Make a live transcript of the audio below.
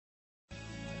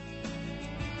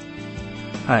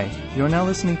Hi, you are now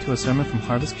listening to a sermon from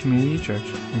Harvest Community Church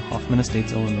in Hoffman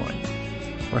Estates, Illinois.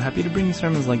 We're happy to bring you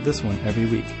sermons like this one every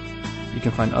week. You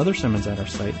can find other sermons at our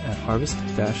site at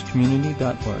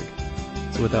harvest-community.org.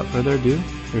 So without further ado,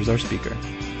 here's our speaker.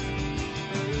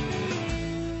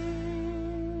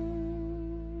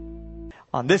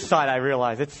 On this side, I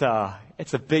realize it's a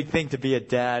big thing to be a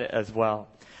dad as well.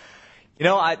 You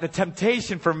know, the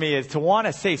temptation for me is to want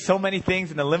to say so many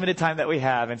things in the limited time that we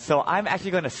have. And so I'm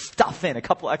actually going to stuff in a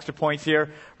couple extra points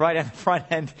here right at the front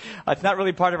end. It's not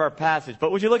really part of our passage.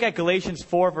 But would you look at Galatians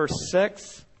 4, verse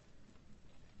 6?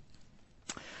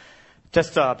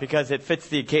 Just because it fits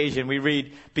the occasion, we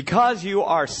read, "Because you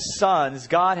are sons,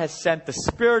 God has sent the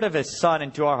Spirit of His Son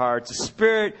into our hearts, a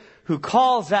Spirit who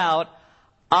calls out,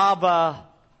 Abba,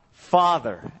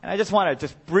 Father." And I just want to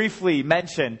just briefly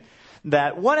mention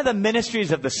that one of the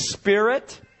ministries of the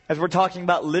Spirit, as we're talking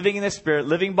about living in the Spirit,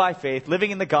 living by faith, living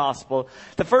in the gospel,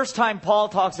 the first time Paul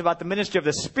talks about the ministry of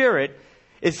the Spirit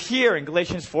is here in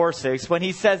Galatians 4:6, when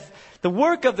he says the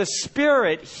work of the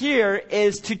Spirit here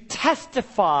is to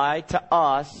testify to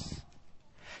us,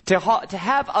 to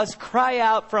have us cry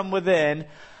out from within,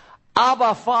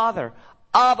 Abba, Father.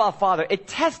 Abba, Father. It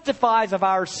testifies of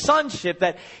our sonship,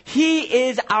 that He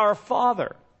is our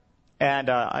Father.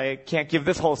 And I can't give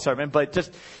this whole sermon, but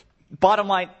just bottom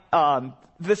line,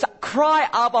 this cry,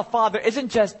 Abba, Father, isn't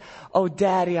just, oh,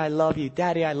 Daddy, I love you,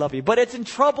 Daddy, I love you. But it's in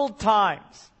troubled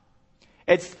times.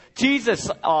 It's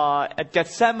Jesus at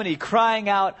Gethsemane crying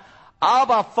out,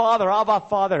 Abba,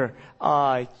 Father,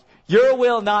 your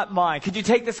will, not mine. Could you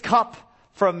take this cup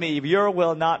from me? Your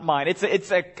will, not mine.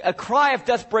 It's a cry of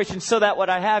desperation, so that what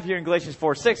I have here in Galatians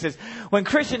 4:6 is when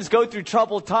Christians go through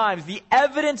troubled times, the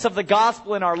evidence of the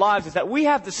gospel in our lives is that we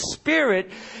have the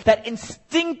Spirit that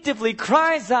instinctively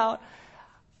cries out,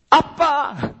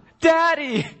 Abba,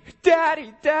 Daddy,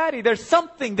 Daddy, Daddy. There's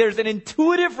an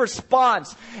intuitive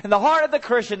response in the heart of the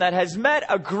Christian that has met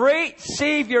a great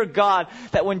Savior God,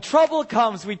 that when trouble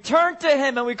comes, we turn to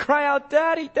Him and we cry out,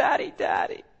 Daddy, Daddy,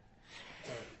 Daddy.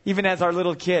 Even as our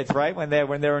little kids, right? When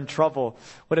they're in trouble,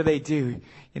 what do?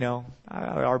 You know,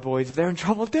 our boys, if they're in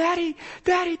trouble, Daddy,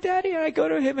 Daddy, Daddy. And I go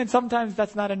to Him, and sometimes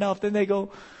that's not enough. Then they go,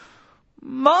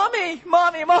 Mommy,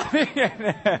 Mommy, Mommy.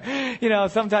 You know,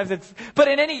 sometimes but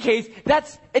in any case,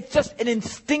 it's just an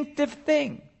instinctive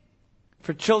thing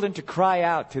for children to cry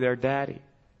out to their daddy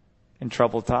in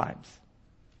troubled times.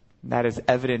 And that is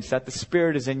evidence that the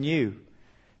Spirit is in you.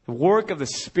 The work of the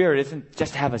Spirit isn't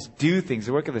just to have us do things.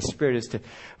 The work of the Spirit is to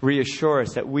reassure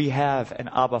us that we have an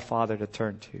Abba Father to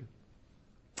turn to.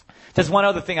 Just one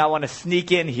other thing I want to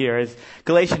sneak in here is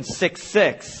Galatians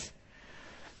 6:6.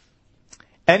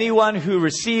 Anyone who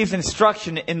receives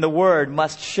instruction in the Word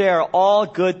must share all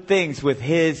good things with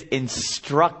his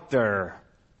instructor.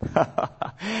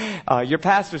 Your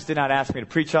pastors did not ask me to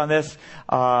preach on this,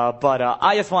 but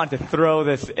I just wanted to throw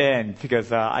this in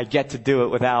because I get to do it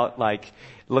without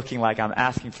looking like I'm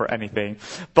asking for anything.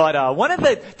 But one of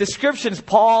the descriptions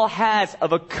Paul has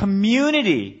of a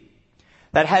community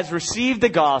that has received the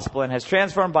gospel and has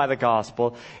transformed by the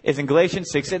gospel is in Galatians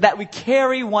 6, that we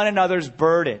carry one another's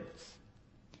burdens.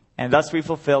 And thus we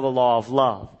fulfill the law of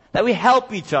love. That we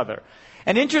help each other.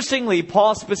 And interestingly,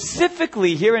 Paul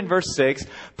specifically here in verse 6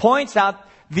 points out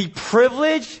the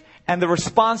privilege and the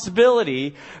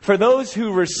responsibility for those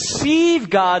who receive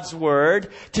God's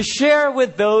Word to share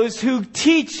with those who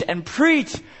teach and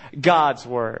preach God's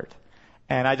Word.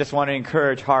 And I just want to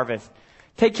encourage Harvest,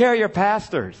 take care of your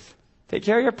pastors. Take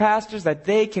care of your pastors that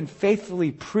they can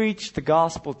faithfully preach the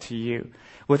gospel to you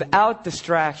without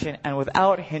distraction and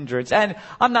without hindrance. And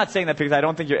I'm not saying that because I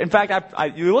don't think in fact,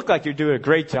 you look like you're doing a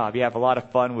great job. You have a lot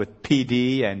of fun with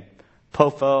PD and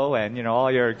POFO and, all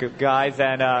your good guys.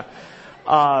 And,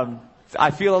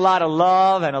 I feel a lot of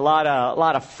love and a lot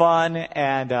of fun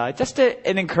and, just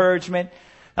an encouragement.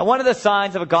 And one of the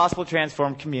signs of a gospel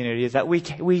transformed community is that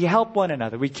we help one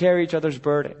another. We carry each other's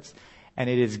burdens. And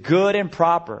it is good and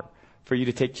proper for you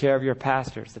to take care of your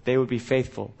pastors, that they would be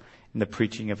faithful in the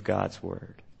preaching of God's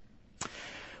Word.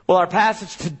 Well, our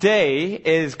passage today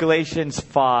is Galatians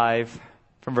 5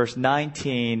 from verse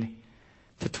 19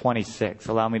 to 26.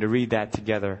 Allow me to read that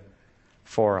together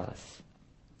for us.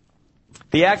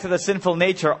 The acts of the sinful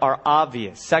nature are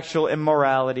obvious: sexual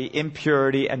immorality,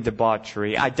 impurity and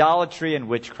debauchery, idolatry and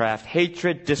witchcraft,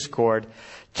 hatred, discord,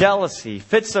 jealousy,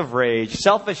 fits of rage,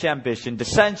 selfish ambition,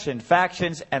 dissension,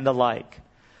 factions, and the like.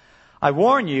 I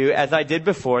warn you, as I did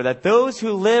before, that those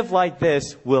who live like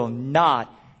this will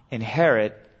not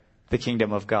inherit the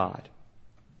kingdom of God.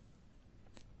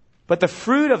 But the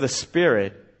fruit of the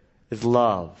Spirit is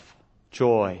love,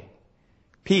 joy,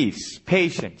 peace,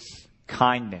 patience,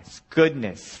 kindness,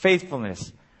 goodness,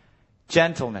 faithfulness,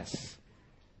 gentleness,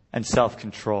 and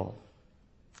self-control.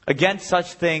 Against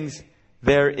such things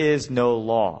there is no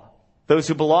law. Those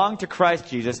who belong to Christ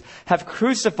Jesus have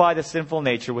crucified the sinful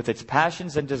nature with its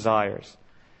passions and desires.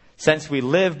 Since we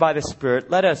live by the Spirit,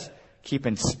 let us keep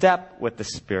in step with the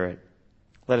Spirit.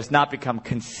 Let us not become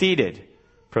conceited,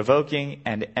 provoking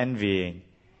and envying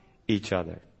each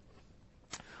other.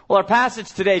 Well, our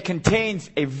passage today contains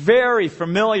a very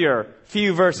familiar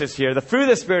few verses here. The fruit of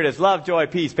the Spirit is love, joy,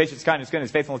 peace, patience, kindness,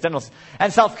 goodness, faithfulness, gentleness,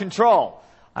 and self-control.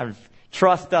 I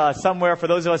trust somewhere for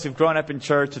those of us who've grown up in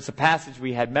church, it's a passage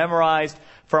we had memorized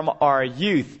from our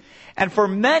youth. And for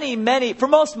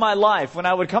most of my life, when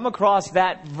I would come across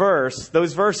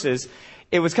those verses,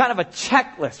 it was kind of a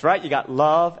checklist, right? You got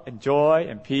love and joy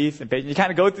and peace and patience. You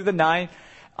kind of go through the 9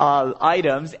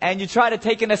 items and you try to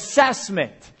take an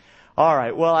assessment. All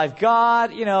right, well, I've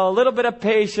got, a little bit of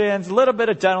patience, a little bit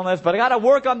of gentleness, but I got to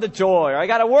work on the joy, or I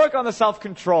got to work on the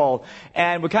self-control.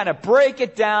 And we kind of break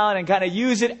it down and kind of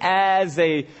use it as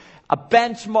a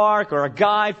benchmark or a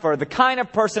guide for the kind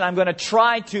of person I'm going to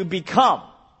try to become.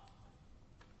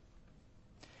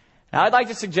 Now, I'd like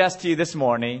to suggest to you this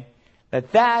morning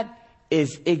that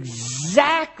is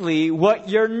exactly what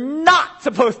you're not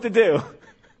supposed to do.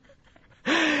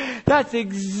 That's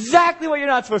exactly what you're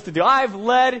not supposed to do. I've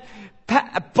led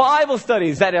Bible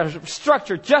studies that are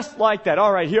structured just like that.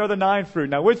 All right, here are the 9 fruit.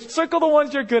 Now, circle the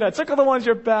ones you're good at. Circle the ones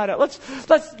you're bad at. Let's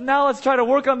try to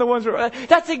work on the ones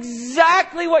that's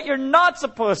exactly what you're not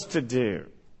supposed to do.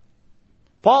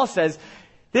 Paul says,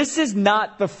 this is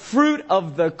not the fruit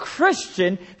of the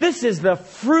Christian. This is the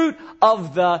fruit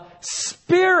of the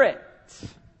Spirit.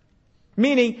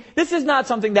 Meaning, this is not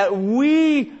something that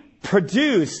we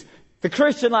produce. The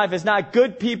Christian life is not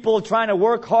good people trying to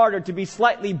work harder to be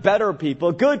slightly better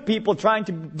people, good people trying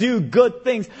to do good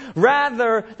things.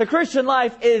 Rather, the Christian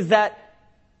life is that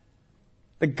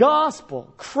the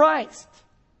gospel, Christ,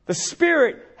 the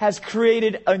Spirit has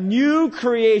created a new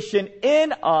creation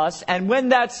in us, and when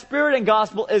that Spirit and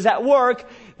gospel is at work,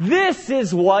 this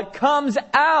is what comes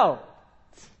out.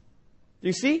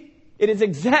 You see? It is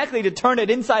exactly to turn it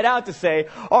inside out to say,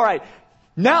 all right,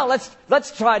 now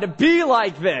let's try to be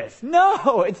like this.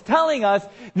 No, it's telling us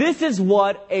this is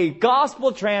what a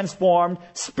gospel-transformed,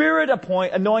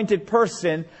 Spirit-anointed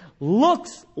person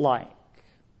looks like.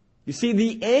 You see, the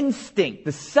instinct,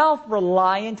 the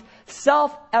self-reliant,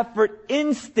 self-effort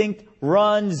instinct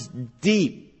runs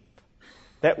deep.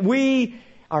 That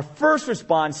our first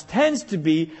response tends to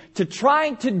be to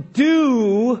trying to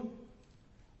do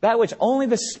that which only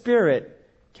the Spirit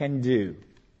can do.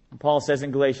 And Paul says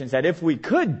in Galatians that if we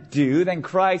could do, then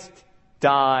Christ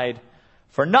died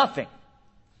for nothing.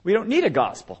 We don't need a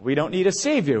gospel. We don't need a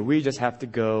Savior. We just have to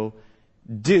go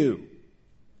do.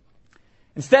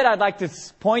 Instead, I'd like to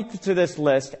point to this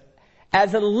list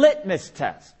as a litmus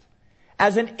test,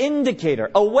 as an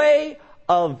indicator, a way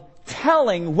of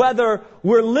telling whether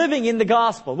we're living in the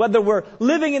gospel, whether we're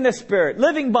living in the Spirit,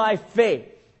 living by faith.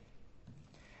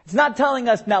 It's not telling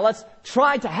us, now let's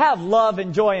try to have love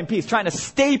and joy and peace, trying to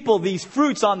staple these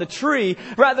fruits on the tree.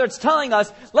 Rather, it's telling us,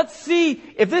 let's see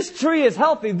if this tree is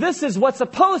healthy. This is what's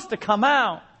supposed to come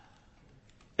out.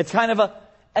 It's kind of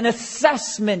an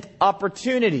assessment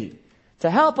opportunity to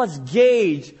help us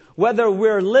gauge whether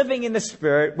we're living in the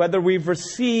Spirit, whether we've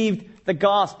received the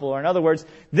gospel. Or in other words,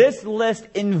 this list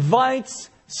invites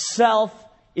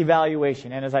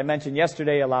self-evaluation. And as I mentioned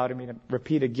yesterday, allowed me to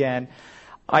repeat again,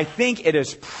 I think it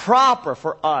is proper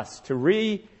for us to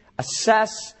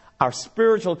reassess our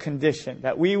spiritual condition,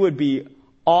 that we would be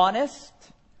honest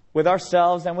with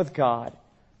ourselves and with God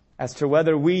as to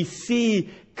whether we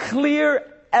see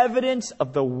clear evidence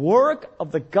of the work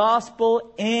of the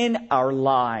gospel in our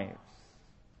lives.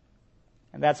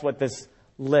 And that's what this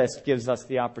list gives us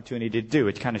the opportunity to do.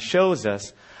 It kind of shows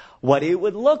us what it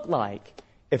would look like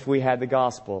if we had the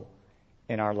gospel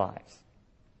in our lives.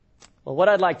 Well, what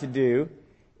I'd like to do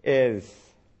is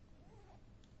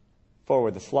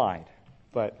forward the slide.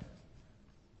 But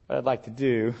what I'd like to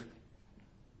do,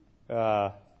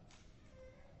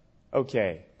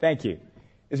 okay, thank you,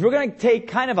 is we're going to take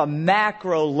kind of a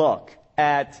macro look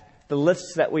at the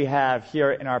lists that we have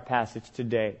here in our passage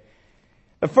today.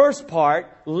 The first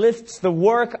part lists the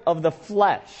work of the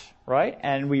flesh, right?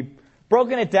 And we've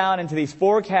broken it down into these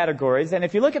 4 categories. And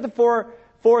if you look at the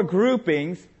four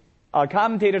groupings,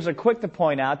 commentators are quick to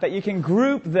point out that you can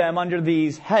group them under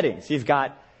these headings. You've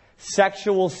got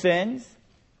sexual sins,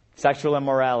 sexual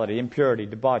immorality, impurity,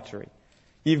 debauchery.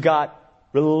 You've got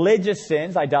religious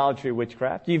sins, idolatry,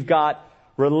 witchcraft. You've got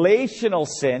relational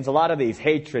sins, a lot of these,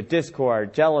 hatred,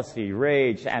 discord, jealousy,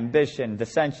 rage, ambition,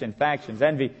 dissension, factions,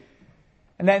 envy.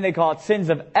 And then they call it sins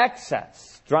of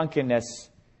excess, drunkenness,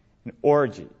 and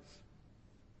orgies.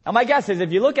 Now my guess is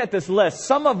if you look at this list,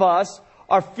 some of us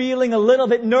are feeling a little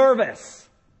bit nervous.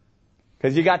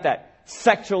 Because you got that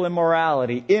sexual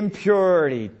immorality,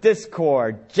 impurity,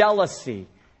 discord, jealousy.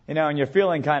 And you're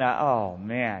feeling kind of, oh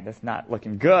man, that's not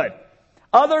looking good.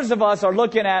 Others of us are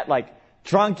looking at like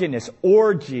drunkenness,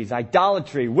 orgies,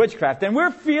 idolatry, witchcraft, and we're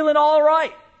feeling all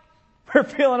right. We're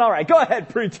feeling all right. Go ahead,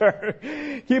 preacher.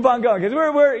 Keep on going, because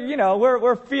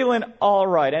we're feeling all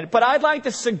right. But I'd like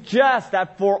to suggest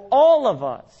that for all of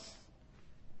us,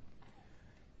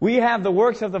 we have the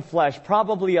works of the flesh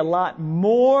probably a lot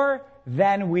more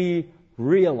than we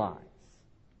realize.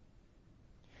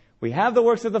 We have the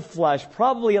works of the flesh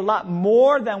probably a lot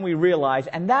more than we realize,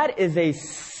 and that is a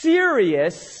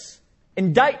serious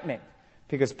indictment.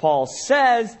 Because Paul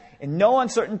says, in no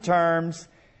uncertain terms,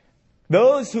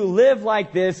 those who live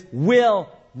like this will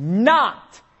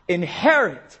not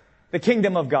inherit the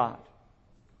kingdom of God.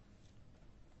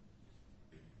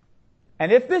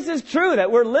 And if this is true, that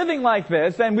we're living like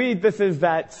this, then this is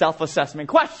that self-assessment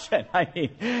question. I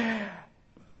mean,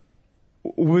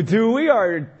 do we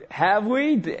or have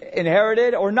we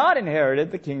inherited or not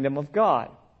inherited the kingdom of God?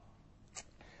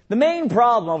 The main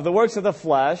problem of the works of the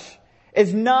flesh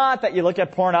is not that you look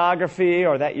at pornography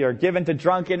or that you're given to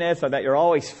drunkenness or that you're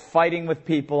always fighting with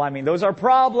people. I mean, those are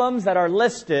problems that are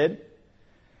listed.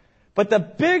 But the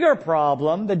bigger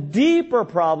problem, the deeper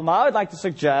problem I would like to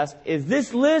suggest is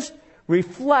this list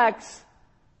reflects...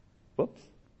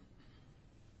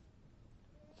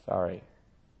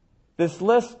 This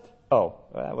list...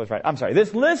 that was right. I'm sorry.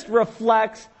 This list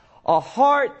reflects a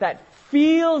heart that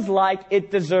feels like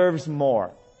it deserves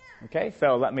more. Okay,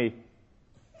 so let me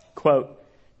quote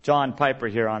John Piper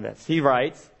here on this. He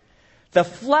writes, "The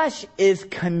flesh is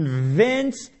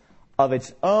convinced of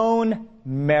its own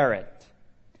merit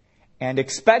and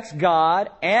expects God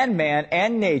and man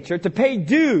and nature to pay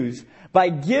dues by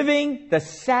giving the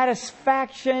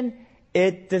satisfaction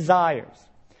it desires.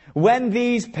 When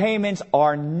these payments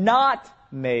are not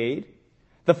made,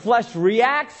 the flesh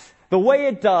reacts the way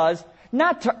it does,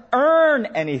 not to earn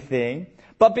anything,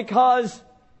 but because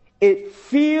it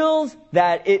feels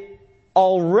that it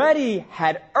already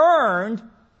had earned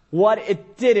what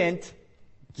it didn't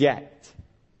get."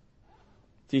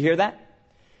 Do you hear that?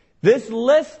 This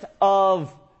list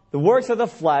of the works of the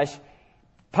flesh,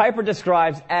 Piper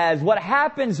describes as what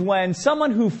happens when someone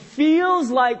who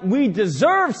feels like we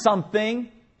deserve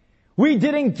something, we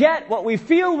didn't get what we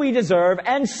feel we deserve,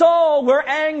 and so we're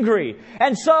angry.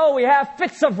 And so we have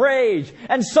fits of rage.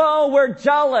 And so we're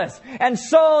jealous. And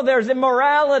so there's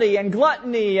immorality and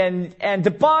gluttony and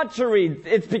debauchery.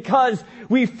 It's because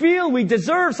we feel we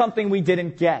deserve something we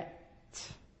didn't get.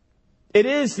 It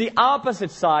is the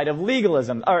opposite side of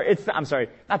legalism.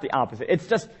 Not the opposite. It's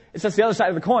just the other side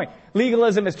of the coin.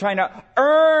 Legalism is trying to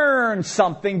earn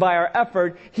something by our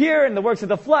effort. Here in the works of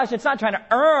the flesh, it's not trying to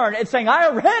earn. It's saying, I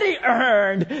already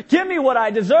earned. Give me what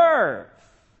I deserve.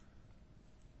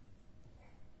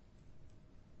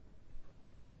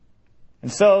 And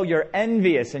so you're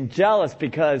envious and jealous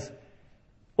because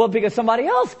somebody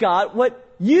else got what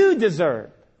you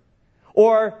deserve.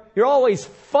 Or you're always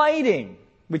fighting.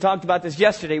 We talked about this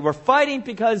yesterday. We're fighting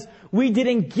because we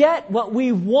didn't get what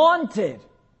we wanted.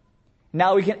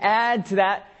 Now we can add to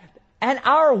that, and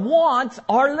our wants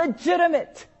are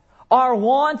legitimate. Our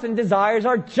wants and desires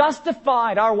are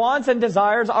justified. Our wants and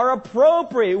desires are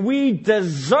appropriate. We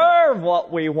deserve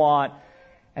what we want.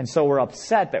 And so we're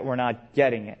upset that we're not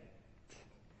getting it.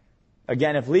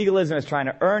 Again, if legalism is trying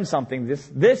to earn something,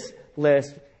 this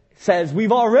list says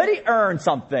we've already earned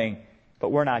something,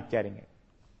 but we're not getting it.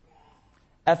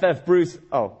 F.F. Bruce,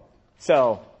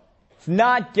 so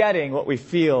not getting what we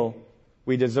feel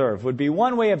we deserve would be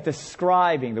one way of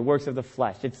describing the works of the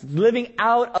flesh. It's living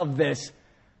out of this,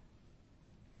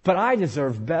 but I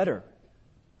deserve better.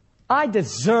 I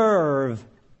deserve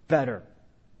better.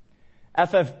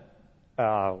 F.F.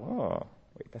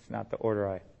 That's not the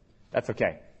order that's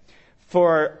okay.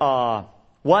 For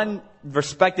one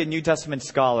respected New Testament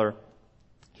scholar,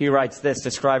 he writes this,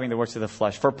 describing the works of the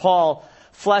flesh. For Paul,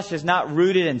 flesh is not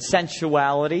rooted in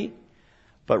sensuality,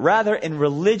 but rather in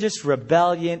religious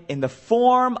rebellion in the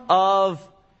form of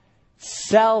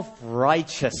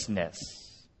self-righteousness,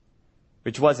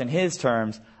 which was, in his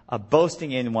terms, a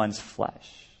boasting in one's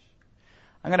flesh.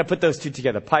 I'm going to put those two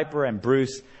together, Piper and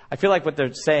Bruce. I feel like what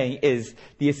they're saying is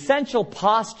the essential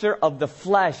posture of the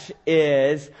flesh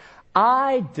is,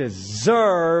 I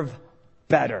deserve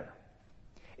better.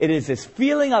 It is this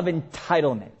feeling of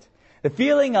entitlement, the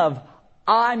feeling of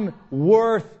I'm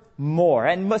worth more.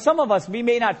 And some of us, we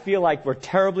may not feel like we're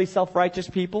terribly self-righteous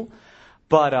people,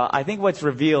 But I think what's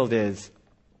revealed is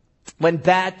when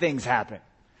bad things happen.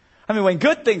 I mean, when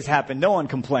good things happen, no one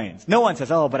complains. No one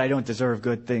says, oh, but I don't deserve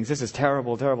good things. This is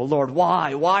terrible, terrible. Lord,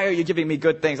 why? Why are you giving me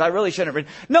good things? I really shouldn't have.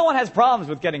 No one has problems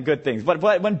with getting good things. But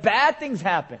when bad things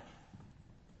happen,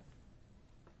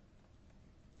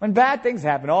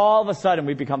 all of a sudden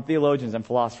we become theologians and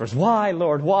philosophers. Why,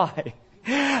 Lord, why?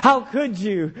 How could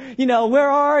you? Where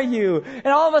are you? And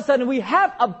all of a sudden we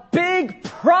have a big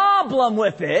problem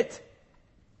with it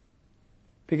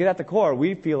because at the core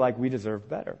we feel like we deserve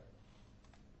better.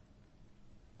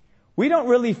 We don't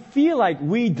really feel like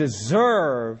we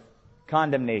deserve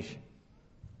condemnation.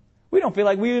 We don't feel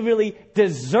like we really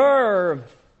deserve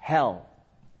hell.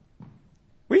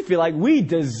 We feel like we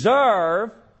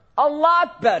deserve a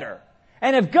lot better.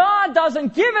 And if God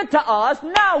doesn't give it to us,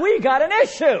 now we got an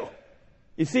issue.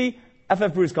 You see,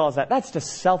 F.F. Bruce calls that's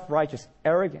just self-righteous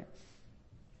arrogance.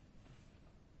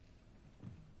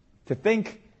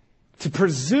 To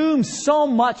presume so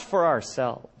much for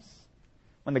ourselves,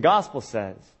 when the gospel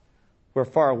says we're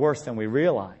far worse than we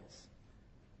realize.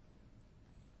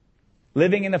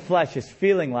 Living in the flesh is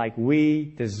feeling like we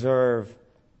deserve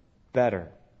better,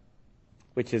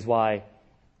 which is why,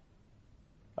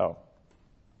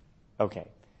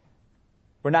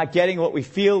 we're not getting what we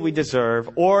feel we deserve,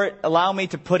 or allow me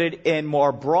to put it in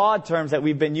more broad terms that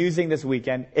we've been using this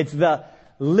weekend. It's the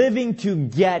living to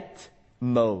get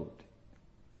mode.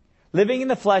 Living in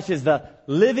the flesh is the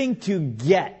living to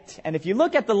get. And if you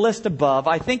look at the list above,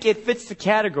 I think it fits the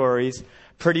categories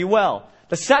pretty well.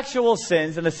 The sexual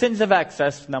sins and the sins of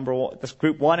excess, number one, this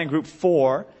group 1 and group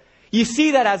 4, you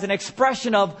see that as an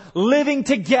expression of living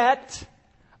to get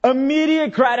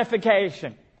immediate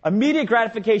gratification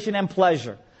and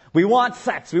pleasure. We want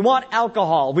sex. We want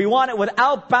alcohol. We want it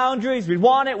without boundaries. We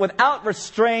want it without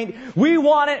restraint. We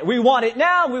want it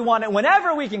now. We want it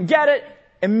whenever we can get it.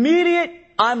 Immediate,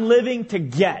 I'm living to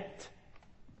get.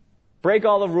 Break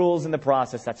all the rules in the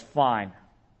process. That's fine.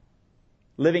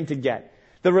 Living to get.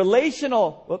 I'm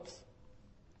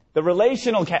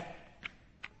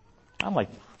like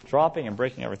dropping and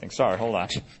breaking everything. Sorry, hold on.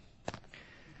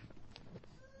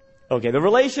 Okay, the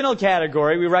relational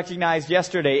category we recognized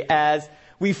yesterday as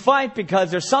we fight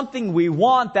because there's something we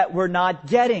want that we're not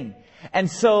getting. And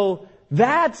so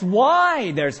that's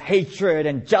why there's hatred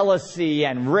and jealousy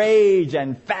and rage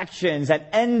and factions and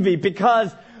envy,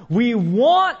 because we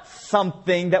want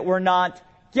something that we're not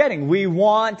getting. We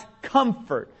want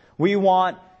comfort. We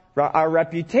want our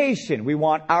reputation. We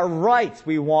want our rights.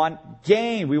 We want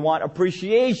gain. We want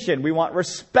appreciation. We want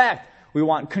respect. We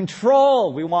want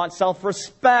control. We want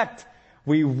self-respect.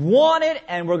 We want it,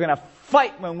 and we're going to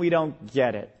fight when we don't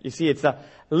get it. You see, it's the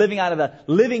living out of the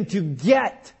living to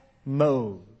get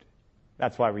mode.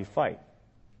 That's why we fight.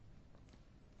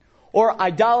 Or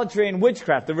idolatry and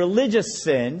witchcraft, the religious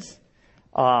sins.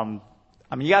 You got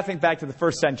to think back to the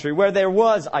first century where there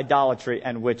was idolatry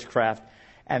and witchcraft.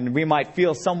 And we might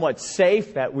feel somewhat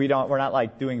safe that we're not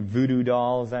like doing voodoo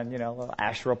dolls and,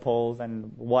 Asherah poles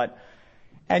and what.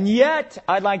 And yet,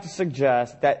 I'd like to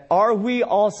suggest that are we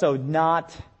also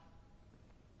not,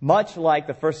 much like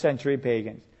the first century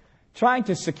pagans, trying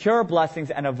to secure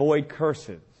blessings and avoid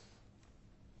curses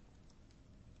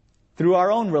through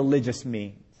our own religious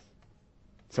means?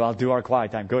 So I'll do our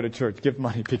quiet time, go to church, give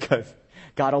money because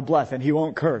God will bless and He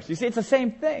won't curse. You see, it's the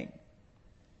same thing.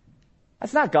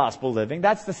 That's not gospel living.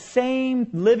 That's the same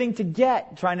living to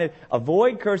get, trying to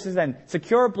avoid curses and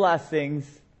secure blessings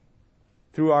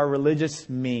through our religious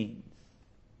means.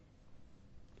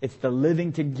 It's the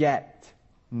living to get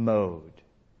mode.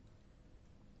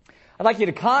 I'd like you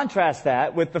to contrast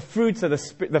that with the fruit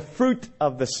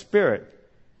of the Spirit.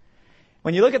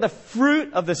 When you look at the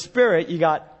fruit of the Spirit, you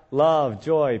got love,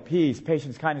 joy, peace,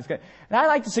 patience, kindness. And I'd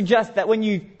like to suggest that when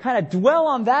you kind of dwell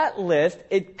on that list,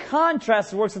 it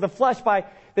contrasts the works of the flesh by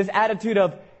this attitude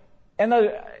of, and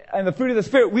the fruit of the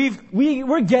Spirit,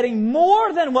 we're getting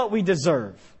more than what we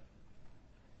deserve.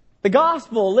 The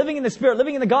gospel, living in the Spirit,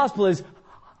 living in the gospel is,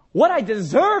 what I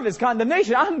deserve is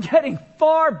condemnation. I'm getting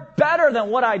far better than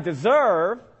what I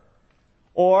deserve.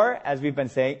 Or, as we've been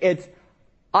saying, it's,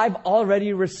 I've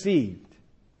already received.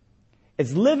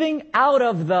 It's living out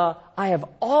of the, I have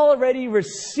already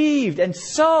received. And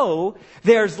so,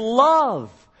 there's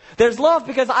love. There's love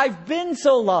because I've been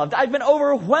so loved. I've been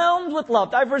overwhelmed with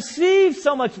love. I've received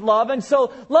so much love. And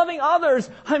so, loving others,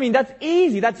 that's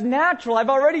easy. That's natural.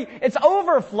 It's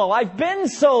overflow. I've been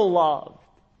so loved.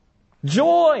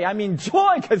 Joy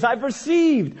because I've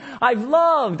received. I've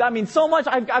loved. So much.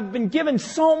 I've been given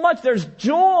so much. There's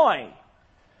joy.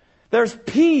 There's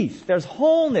peace. There's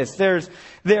wholeness. There's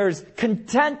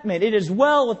contentment. It is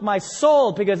well with my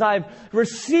soul because I've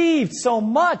received so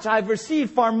much. I've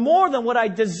received far more than what I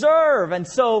deserve. And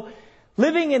so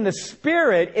living in the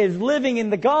Spirit is living in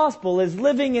the gospel, is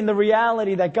living in the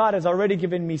reality that God has already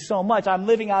given me so much. I'm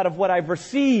living out of what I've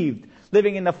received.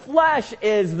 Living in the flesh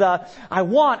is the, I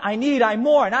want, I need, I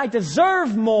more, and I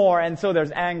deserve more. And so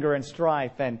there's anger and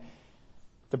strife and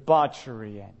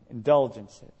debauchery and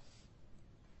indulgences.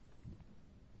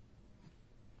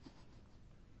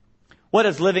 What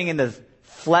does living in the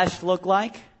flesh look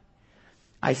like?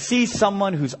 I see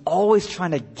someone who's always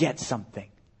trying to get something.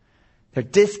 They're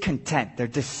discontent. They're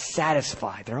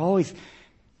dissatisfied. They're always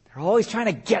trying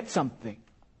to get something.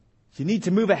 You need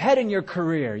to move ahead in your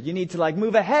career. You need to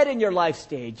move ahead in your life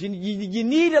stage. You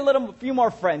need a few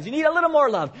more friends. You need a little more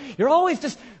love. You're always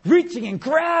just reaching and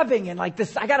grabbing and like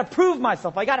this. I got to prove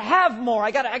myself. I got to have more.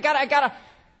 I got to.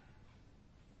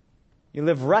 You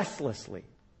live restlessly.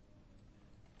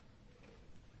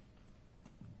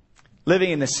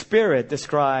 Living in the Spirit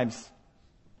describes,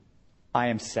 I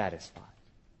am satisfied.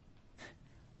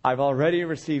 I've already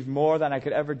received more than I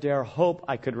could ever dare hope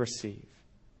I could receive.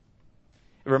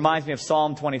 It reminds me of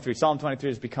Psalm 23. Psalm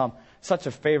 23 has become such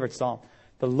a favorite psalm.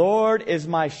 The Lord is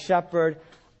my shepherd.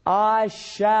 I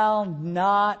shall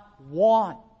not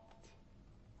want.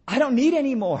 I don't need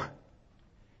any more.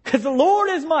 Because the Lord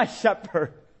is my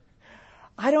shepherd.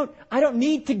 I don't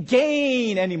need to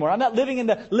gain anymore. I'm not living in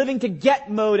the living to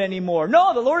get mode anymore.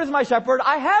 No, the Lord is my shepherd.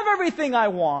 I have everything I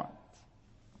want.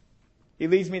 He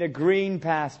leads me to green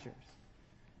pastures,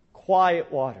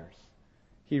 quiet waters.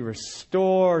 He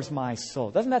restores my soul.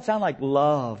 Doesn't that sound like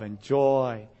love and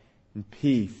joy and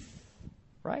peace?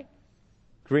 Right?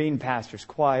 Green pastures,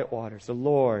 quiet waters. The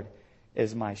Lord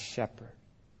is my shepherd.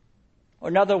 Or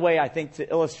another way, I think, to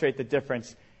illustrate the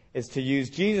difference is to use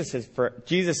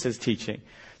Jesus' teaching.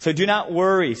 So do not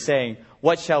worry, saying,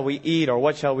 what shall we eat, or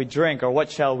what shall we drink, or what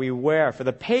shall we wear? For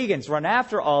the pagans run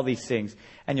after all these things,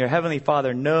 and your heavenly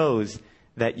Father knows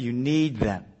that you need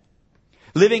them.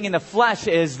 Living in the flesh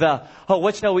is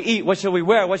what shall we eat? What shall we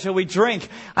wear? What shall we drink?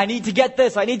 I need to get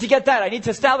this. I need to get that. I need to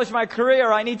establish my career.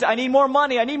 I need more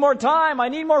money. I need more time. I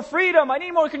need more freedom. I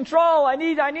need more control. I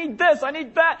need this. I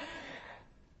need that.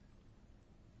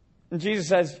 And Jesus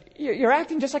says, you're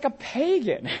acting just like a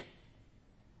pagan.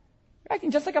 You're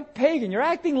acting just like a pagan. You're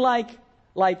acting like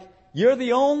you're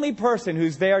the only person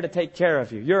who's there to take care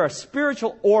of you. You're a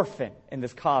spiritual orphan in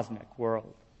this cosmic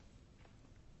world.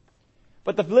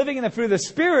 But the living in the fruit of the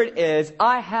Spirit is,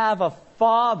 I have a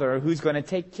Father who's going to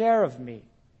take care of me.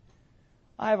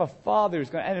 I have a Father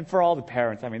who's going to, and for all the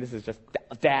parents, this is just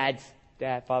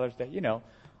Father's Day,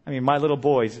 my little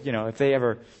boys, if they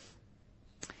ever,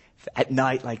 at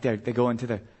night, they go into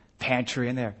the pantry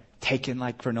and they're taking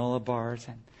granola bars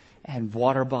and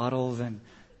water bottles and,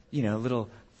 little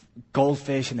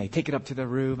goldfish, and they take it up to their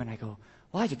room, and I go,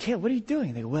 Elijah, Caleb, what are you doing?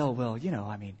 And they go, well,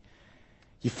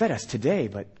 you fed us today,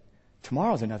 but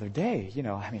tomorrow's another day,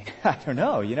 I don't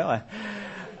know,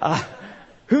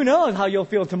 who knows how you'll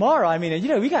feel tomorrow?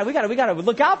 We got to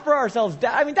look out for ourselves.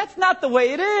 That's not the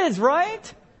way it is,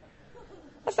 right?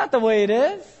 That's not the way it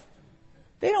is.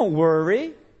 They don't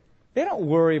worry. They don't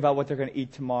worry about what they're going to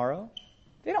eat tomorrow.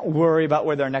 They don't worry about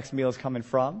where their next meal is coming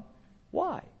from.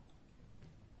 Why?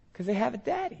 Because they have a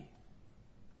daddy.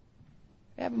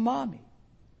 They have a mommy.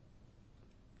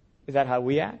 Is that how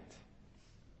we act?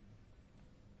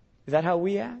 Is that how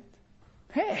we act?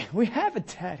 Hey, we have a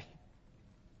daddy.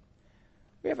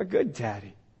 We have a good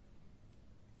daddy.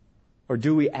 Or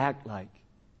do we act like,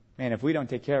 man, if we don't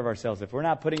take care of ourselves, if we're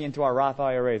not putting into our Roth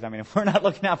IRAs, if we're not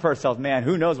looking out for ourselves, man,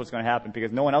 who knows what's going to happen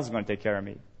because no one else is going to take care of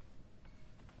me.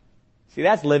 See,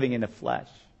 that's living in the flesh.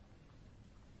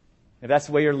 If that's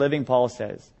the way you're living, Paul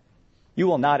says, you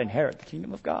will not inherit the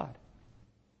kingdom of God.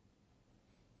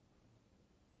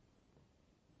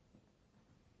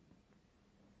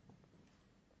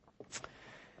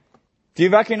 Do you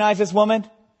recognize this woman?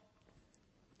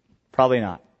 Probably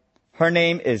not. Her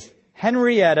name is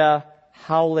Henrietta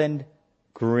Howland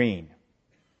Green.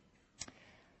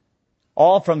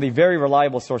 All from the very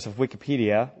reliable source of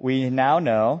Wikipedia, we now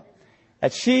know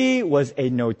that she was a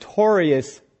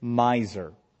notorious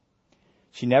miser.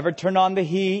 She never turned on the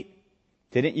heat,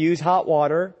 didn't use hot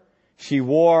water. She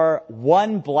wore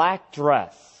one black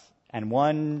dress and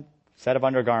one set of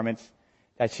undergarments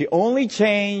that she only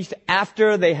changed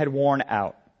after they had worn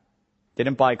out.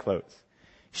 Didn't buy clothes.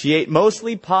 She ate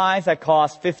mostly pies that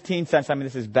cost 15 cents.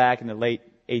 This is back in the late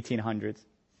 1800s.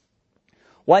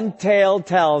 One tale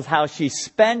tells how she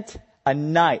spent a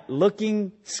night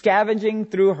scavenging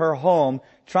through her home,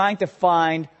 trying to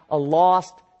find a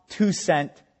lost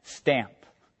 2-cent stamp.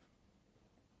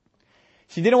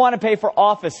 She didn't want to pay for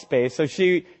office space, so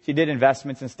she did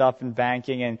investments and stuff in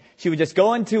banking, and she would just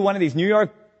go into one of these New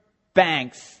York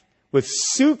banks with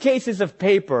suitcases of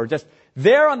paper, just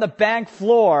there on the bank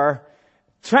floor,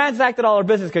 transacted all her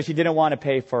business because she didn't want to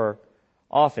pay for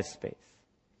office space.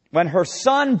 When her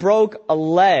son broke a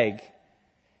leg,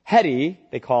 Hetty,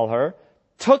 they call her,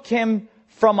 took him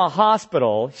from a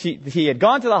hospital. He had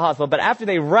gone to the hospital, but after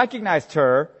they recognized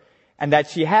her and that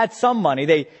she had some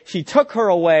money, she took her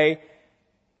away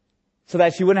so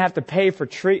that she wouldn't have to pay for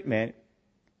treatment.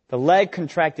 The leg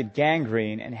contracted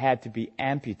gangrene and had to be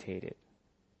amputated.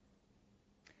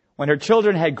 When her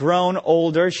children had grown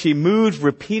older, she moved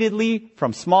repeatedly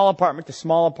from small apartment to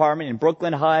small apartment in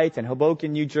Brooklyn Heights and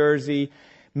Hoboken, New Jersey,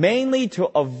 mainly to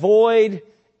avoid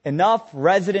enough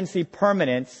residency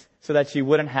permanence so that she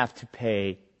wouldn't have to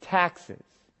pay taxes.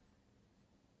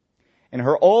 In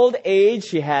her old age,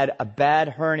 she had a bad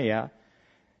hernia,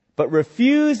 but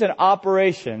refused an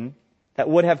operation that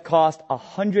would have cost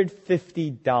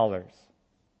 $150.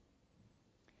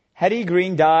 Hetty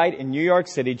Green died in New York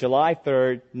City, July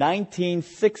 3rd,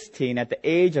 1916, at the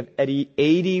age of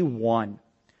 81.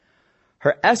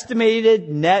 Her estimated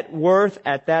net worth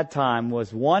at that time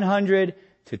was $100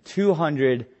 to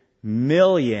 $200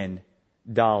 million,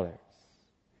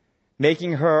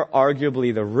 making her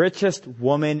arguably the richest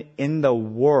woman in the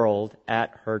world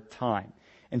at her time.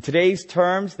 In today's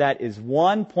terms, that is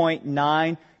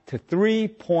 $1.9 to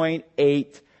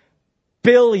 $3.8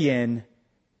 billion.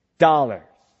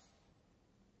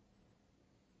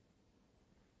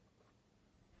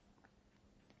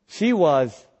 She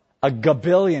was a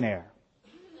gabillionaire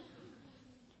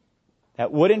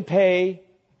that wouldn't pay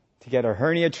to get her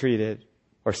hernia treated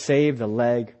or save the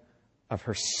leg of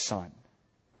her son.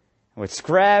 And would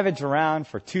scavenge around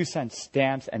for 2-cent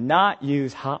stamps and not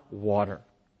use hot water.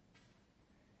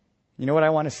 You know what I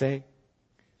want to say?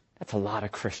 That's a lot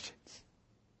of Christians.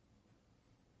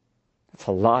 That's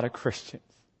a lot of Christians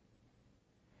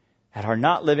that are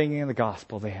not living in the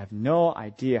gospel. They have no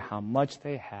idea how much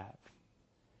they have.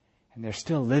 And they're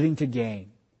still living to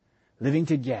gain, living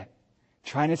to get,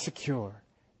 trying to secure,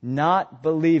 not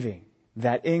believing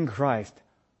that in Christ,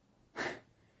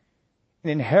 an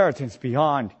inheritance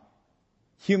beyond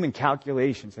human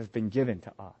calculations has been given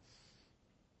to us.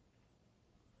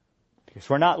 Because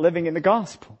we're not living in the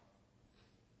gospel.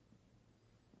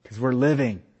 Because we're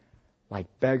living like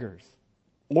beggars,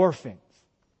 orphans.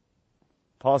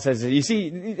 Paul says, you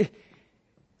see,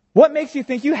 what makes you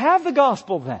think you have the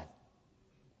gospel then?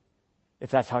 If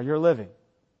that's how you're living.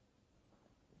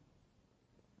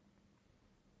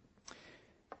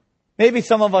 Maybe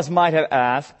some of us might have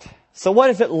asked, so what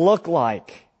does it look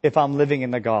like if I'm living in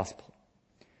the gospel?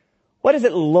 What does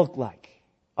it look like?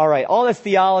 All right, all this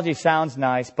theology sounds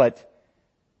nice, but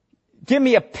give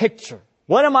me a picture.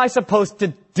 What am I supposed to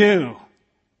do?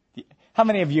 How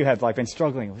many of you have been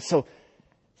struggling with, so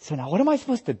now what am I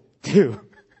supposed to do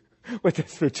with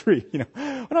this retreat? What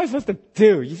am I supposed to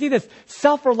do? You see, this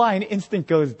self-reliant instinct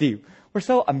goes deep. We're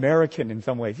so American in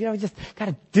some ways. We just got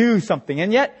to do something.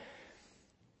 And yet,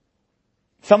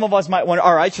 some of us might wonder,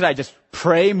 all right, should I just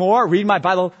pray more, read my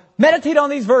Bible, meditate on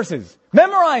these verses,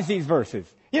 memorize these verses,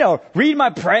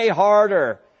 read pray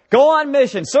harder, go on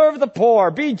mission, serve the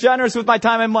poor, be generous with my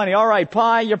time and money. All right,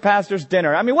 pie your pastor's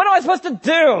dinner. What am I supposed to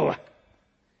do?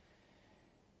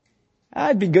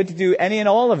 It'd be good to do any and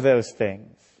all of those things.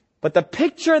 But the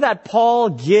picture that Paul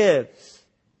gives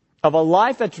of a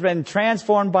life that's been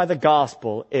transformed by the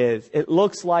gospel it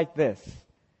looks like this.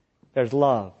 There's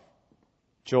love,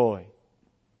 joy,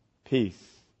 peace,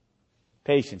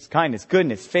 patience, kindness,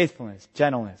 goodness, faithfulness,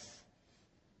 gentleness,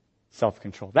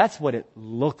 self-control. That's what it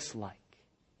looks like.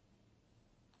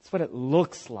 That's what it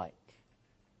looks like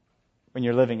when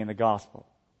you're living in the gospel,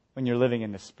 when you're living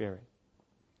in the Spirit.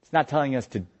 It's not telling us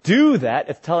to do that.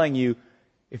 It's telling you,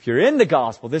 if you're in the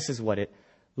gospel, this is what it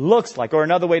looks like. Or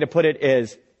another way to put it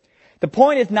is, the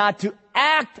point is not to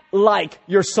act like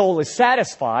your soul is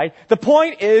satisfied. The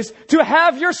point is to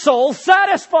have your soul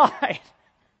satisfied.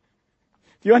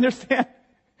 Do you understand?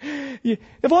 The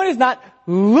point is not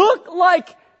look like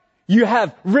you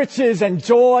have riches and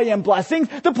joy and blessings.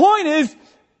 The point is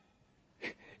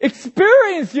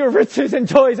experience your riches and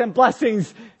joys and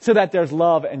blessings so that there's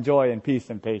love and joy and peace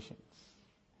and patience.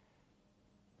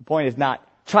 The point is not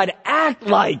try to act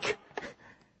like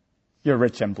you're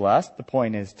rich and blessed. The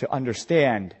point is to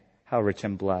understand how rich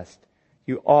and blessed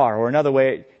you are. Or another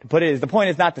way to put it is, the point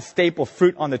is not to staple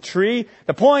fruit on the tree.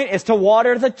 The point is to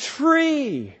water the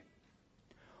tree.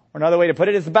 Or another way to put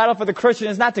it is the battle for the Christian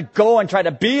is not to go and try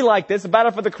to be like this. The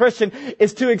battle for the Christian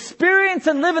is to experience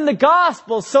and live in the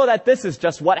gospel so that this is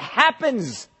just what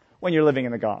happens when you're living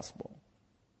in the gospel.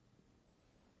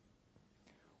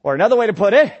 Or another way to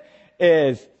put it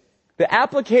is the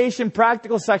application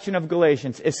practical section of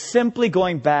Galatians is simply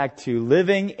going back to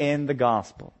living in the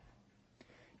gospel.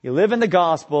 You live in the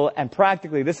gospel, and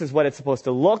practically this is what it's supposed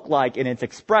to look like in its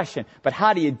expression. But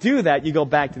how do you do that? You go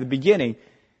back to the beginning,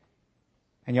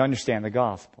 and you understand the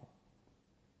gospel.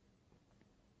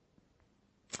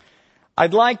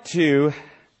 I'd like to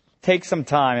take some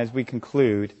time as we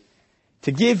conclude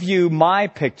to give you my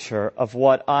picture of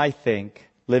what I think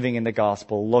living in the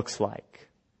gospel looks like.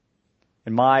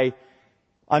 And my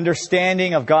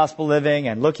understanding of gospel living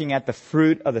and looking at the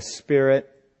fruit of the Spirit.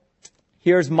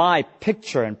 Here's my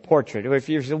picture and portrait. If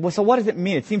you're, so what does it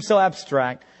mean? It seems so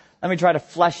abstract. Let me try to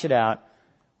flesh it out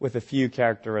with a few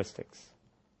characteristics.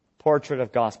 Portrait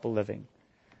of gospel living.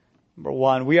 Number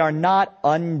one, we are not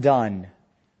undone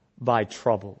by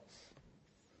troubles.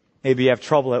 Maybe you have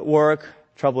trouble at work,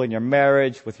 trouble in your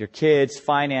marriage, with your kids,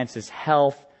 finances,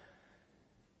 health.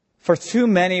 For too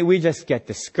many, we just get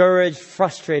discouraged,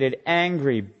 frustrated,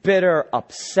 angry, bitter,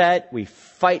 upset. We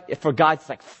fight. For God, it's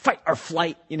like fight or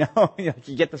flight, you know. You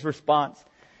get this response.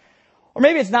 Or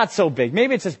maybe it's not so big.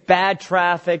 Maybe it's just bad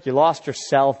traffic. You lost your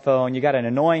cell phone. You got an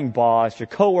annoying boss. Your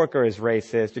coworker is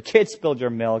racist. Your kids spilled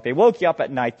your milk. They woke you up at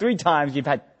night 3 times. You've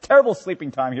had terrible sleeping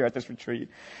time here at this retreat.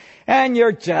 And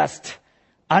you're just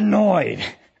annoyed.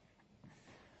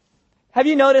 Have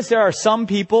you noticed there are some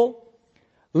people,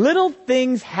 little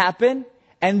things happen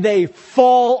and they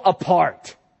fall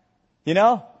apart. You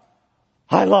know?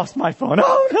 I lost my phone.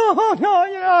 Oh, no,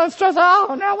 you know, it's just,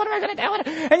 oh, no, what am I going to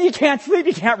do? And you can't sleep,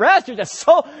 you can't rest.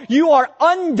 You are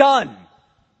undone.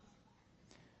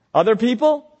 Other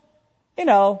people, you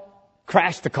know,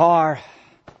 crash the car.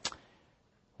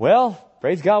 Well,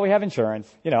 praise God we have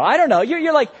insurance. You know, I don't know.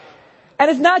 You're like,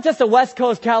 and it's not just a West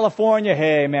Coast California,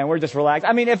 hey man, we're just relaxed.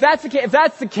 I mean, if that's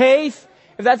the case,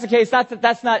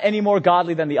 that's not any more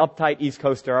godly than the uptight East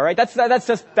Coaster, all right?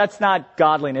 That's not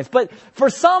godliness. But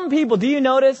for some people, do you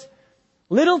notice?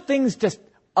 Little things just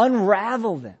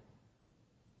unravel them.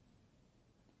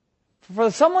 For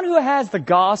someone who has the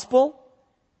gospel,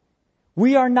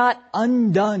 we are not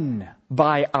undone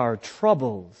by our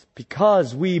troubles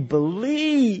because we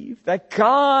believe that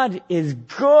God is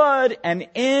good and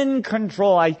in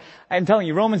control. I'm telling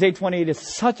you, Romans 8:28 is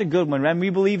such a good one. And we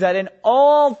believe that in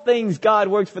all things God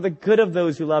works for the good of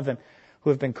those who love Him,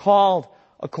 who have been called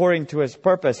according to His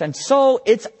purpose. And so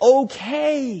it's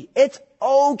okay. It's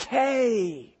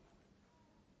okay.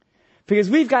 Because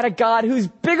we've got a God who's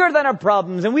bigger than our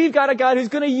problems, and we've got a God who's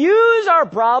going to use our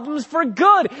problems for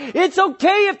good. It's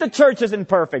okay if the church isn't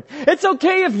perfect. It's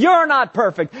okay if you're not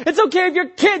perfect. It's okay if your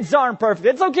kids aren't perfect.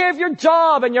 It's okay if your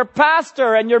job and your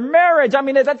pastor and your marriage, I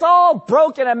mean, that's all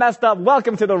broken and messed up.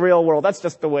 Welcome to the real world. That's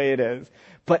just the way it is.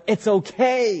 But it's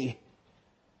okay.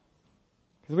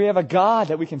 Because we have a God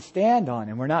that we can stand on,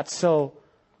 and we're not so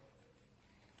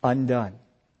undone.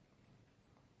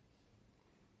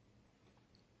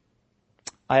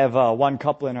 I have one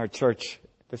couple in our church.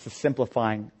 This is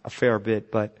simplifying a fair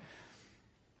bit, but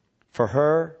for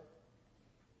her,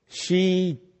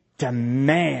 she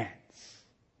demands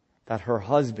that her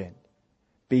husband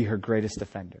be her greatest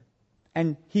defender.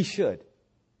 And he should.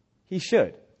 He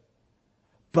should.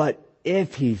 But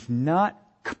if he's not,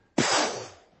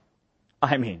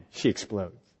 I mean, she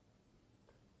explodes.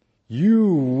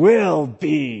 You will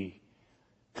be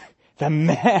the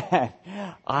man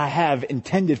I have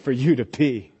intended for you to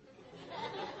be.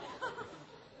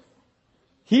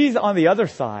 He's on the other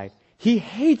side. He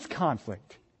hates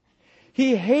conflict.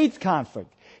 He hates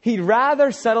conflict. He'd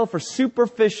rather settle for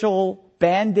superficial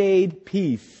Band-Aid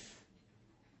peace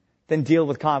than deal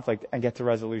with conflict and get to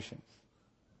resolutions.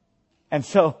 And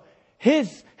so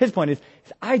his point is,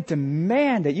 I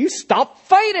demand that you stop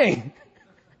fighting.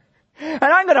 And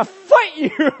I'm going to fight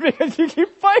you because you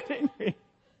keep fighting me.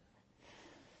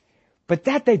 But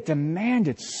that they demand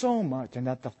it so much and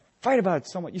that they fight about it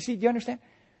so much. You see, do you understand?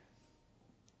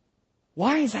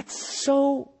 Why is that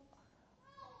so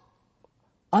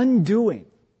undoing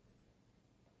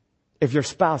if your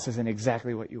spouse isn't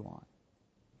exactly what you want?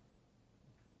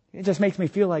 It just makes me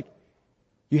feel like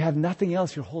you have nothing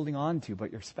else you're holding on to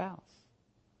but your spouse.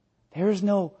 There is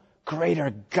no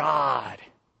greater God.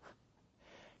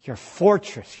 Your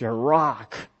fortress, your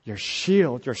rock, your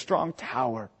shield, your strong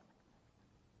tower.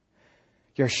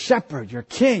 Your shepherd, your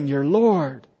king, your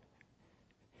Lord.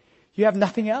 You have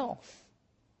nothing else.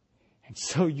 And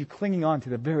so you're clinging on to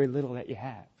the very little that you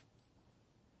have.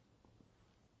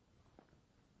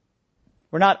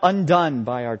 We're not undone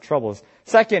by our troubles.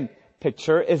 Second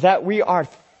picture is that we are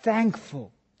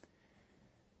thankful.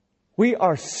 We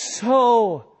are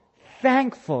so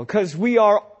thankful because we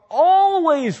are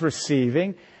always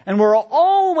receiving, and we're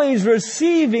always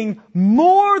receiving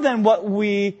more than what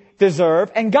we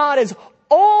deserve. And God is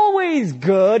always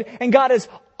good, and God is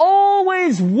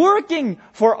always working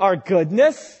for our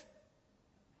goodness.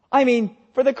 I mean,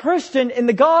 for the Christian in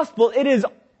the gospel, it is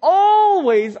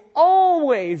always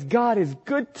God is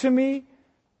good to me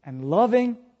and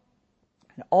loving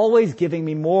and always giving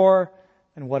me more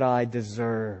than what I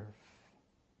deserve.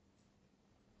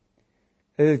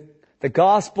 The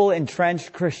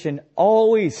gospel-entrenched Christian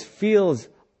always feels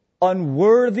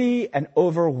unworthy and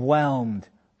overwhelmed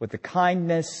with the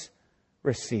kindness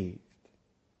received.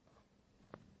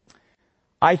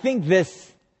 I think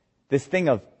this thing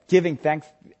of giving thanks,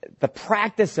 the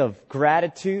practice of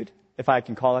gratitude, if I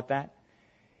can call it that,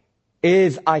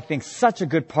 is, I think, such a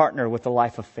good partner with the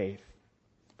life of faith.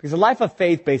 Because the life of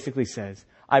faith basically says,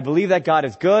 I believe that God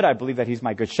is good. I believe that He's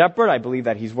my good shepherd. I believe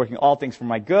that He's working all things for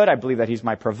my good. I believe that He's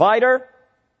my provider.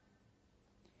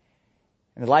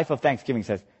 And the life of thanksgiving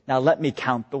says, now let me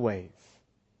count the ways.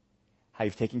 How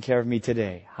you've taken care of me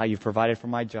today. How you've provided for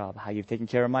my job. How you've taken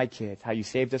care of my kids. How you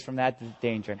saved us from that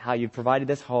danger. And how you've provided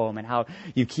this home. And how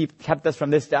you kept us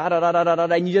from this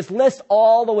da-da-da-da-da-da. And you just list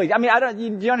all the ways. I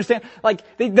mean, do you understand? Like,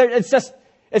 it's just,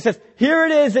 here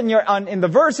it is in the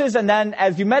verses, and then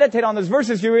as you meditate on those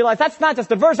verses, you realize that's not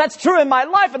just a verse, that's true in my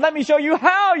life, and let me show you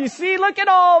how. You see, look at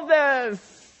all this.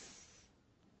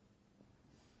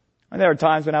 And there are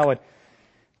times when I would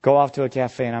go off to a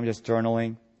cafe and I'm just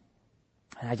journaling,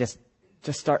 and I just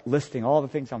start listing all the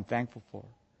things I'm thankful for.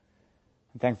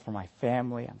 I'm thankful for my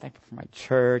family. I'm thankful for my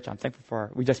church. I'm thankful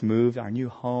for we just moved our new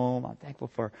home. I'm thankful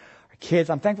for our kids.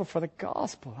 I'm thankful for the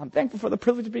gospel. I'm thankful for the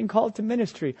privilege of being called to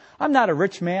ministry. I'm not a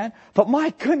rich man, but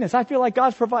my goodness, I feel like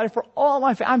God's provided for all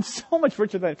my family. I'm so much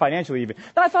richer than financially even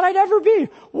than I thought I'd ever be.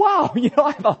 Wow,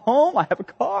 I have a home, I have a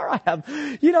car, I have,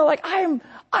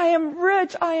 I am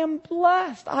rich, I am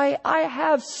blessed. I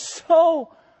have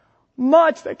so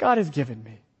much that God has given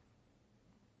me.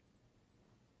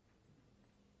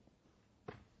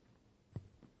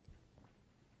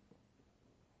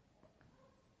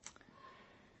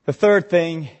 The third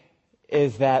thing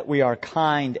is that we are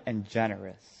kind and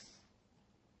generous.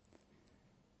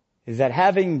 Is that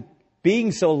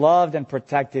being so loved and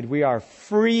protected, we are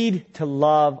freed to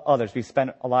love others. We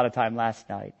spent a lot of time last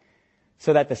night.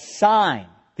 So that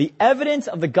the evidence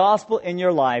of the gospel in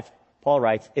your life, Paul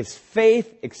writes, is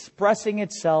faith expressing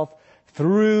itself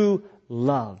through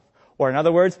love. Or in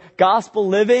other words, gospel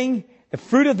living, the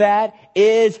fruit of that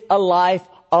is a life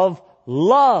of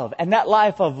love. And that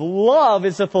life of love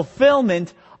is the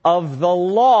fulfillment of the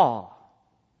law.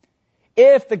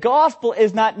 If the gospel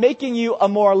is not making you a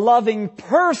more loving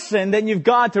person, then you've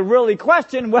got to really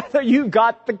question whether you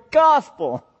got the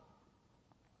gospel.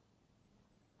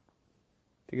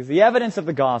 Because the evidence of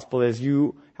the gospel is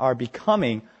you are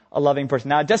becoming a loving person.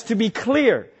 Now, just to be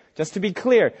clear,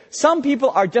 some people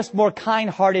are just more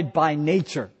kind-hearted by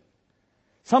nature.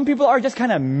 Some people are just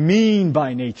kind of mean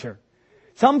by nature.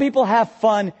 Some people have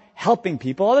fun helping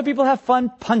people. Other people have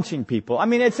fun punching people. I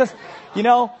mean, it's just,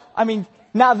 now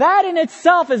that in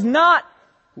itself is not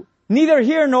neither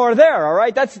here nor there, all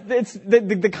right? It's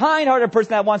the kind-hearted person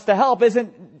that wants to help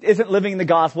isn't living the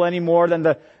gospel any more than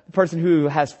the person who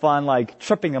has fun, like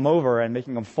tripping them over and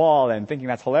making them fall and thinking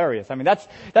that's hilarious. I mean,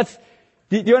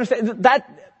 do you understand?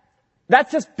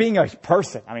 That's just being a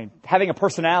person. I mean, having a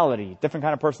personality, different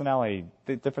kind of personality,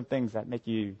 different things that make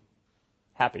you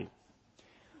happy.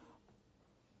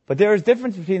 But there is a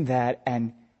difference between that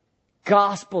and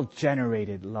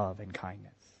gospel-generated love and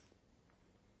kindness.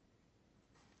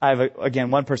 I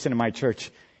have, one person in my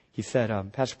church, he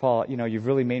said, Pastor Paul, you've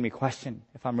really made me question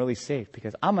if I'm really saved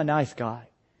because I'm a nice guy.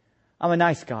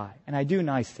 And I do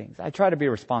nice things. I try to be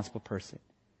a responsible person.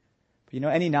 But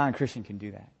any non-Christian can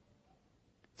do that.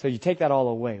 So you take that all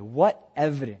away. What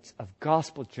evidence of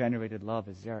gospel-generated love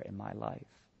is there in my life?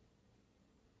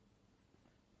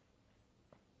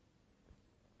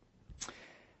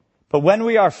 But when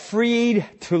we are freed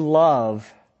to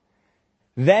love,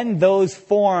 then those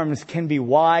forms can be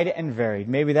wide and varied.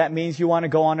 Maybe that means you want to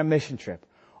go on a mission trip,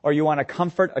 or you want to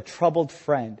comfort a troubled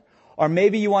friend, or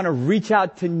maybe you want to reach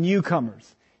out to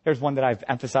newcomers. Here's one that I've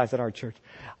emphasized at our church.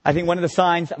 I think one of the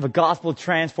signs of a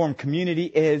gospel-transformed community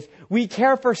is we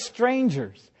care for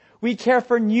strangers. We care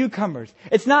for newcomers.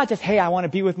 It's not just, hey, I want to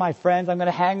be with my friends. I'm going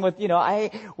to hang with,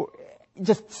 I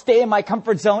just stay in my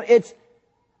comfort zone. It's,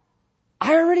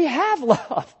 I already have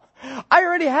love. I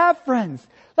already have friends.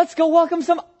 Let's go welcome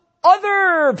some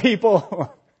other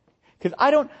people Because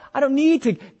I don't need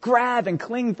to grab and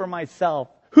cling for myself.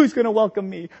 Who's going to welcome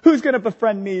me? Who's going to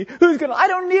befriend me?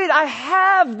 I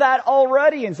have that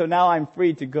already. And so now I'm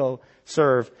free to go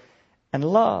serve and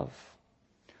love.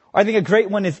 Or I think a great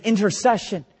one is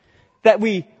intercession. That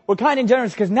we're kind and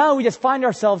generous because now we just find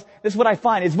ourselves, this is what I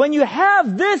find, is when you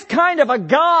have this kind of a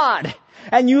God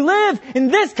and you live in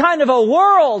this kind of a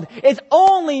world, it's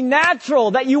only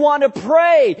natural that you want to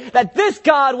pray that this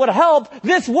God would help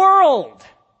this world.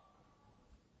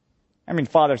 I mean,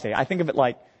 Father's Day, I think of it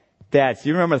like, dads, do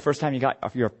you remember the first time you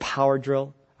got your power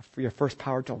drill? Your first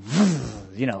power drill?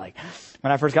 You know, like,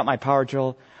 when I first got my power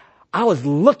drill, I was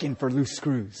looking for loose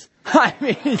screws. I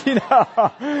mean, you know,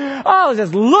 I was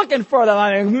just looking for them.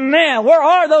 I mean, man, where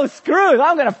are those screws?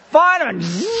 I'm going to find them and,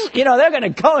 you know, they're going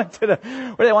to go into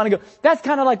where they want to go. That's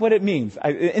kind of like what it means.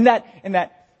 In that, you know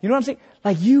what I'm saying?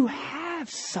 Like you have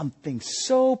something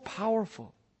so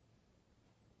powerful.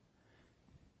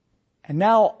 And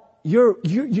now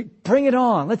you bring it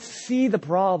on. Let's see the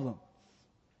problem.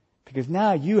 Because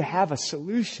now you have a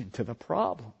solution to the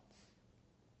problem.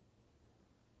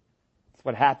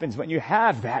 What happens when you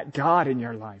have that God in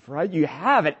your life, right? You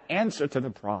have an answer to the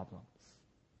problems.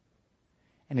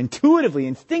 And intuitively,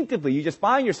 instinctively, you just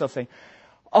find yourself saying,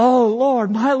 oh Lord,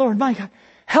 my God,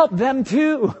 help them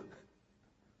too.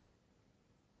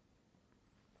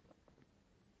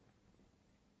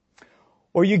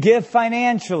 Or you give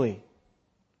financially.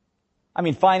 I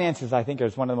mean, finances, I think,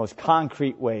 is one of the most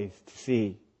concrete ways to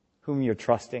see whom you're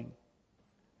trusting.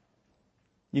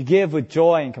 You give with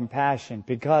joy and compassion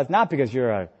not because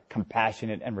you're a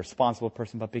compassionate and responsible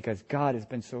person, but because God has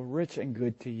been so rich and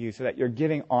good to you, so that your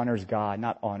giving honors God,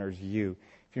 not honors you.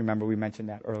 If you remember, we mentioned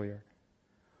that earlier.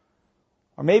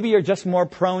 Or maybe you're just more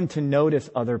prone to notice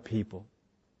other people.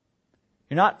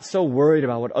 You're not so worried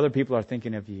about what other people are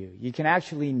thinking of you. You can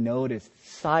actually notice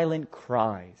silent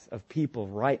cries of people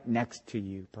right next to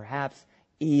you, perhaps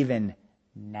even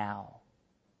now.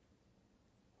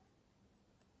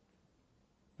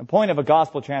 The point of a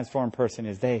gospel-transformed person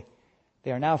is they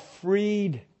are now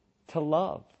freed to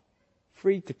love,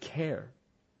 free to care,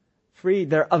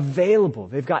 they're available.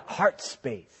 They've got heart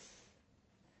space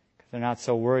because they're not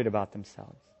so worried about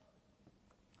themselves.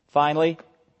 Finally,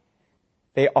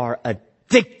 they are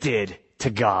addicted to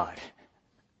God.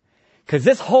 Because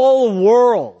this whole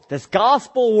world, this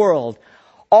gospel world,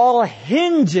 all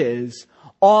hinges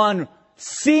on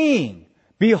seeing,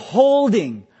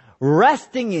 beholding,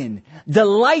 resting in,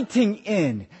 delighting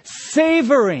in,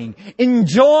 savoring,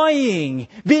 enjoying,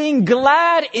 being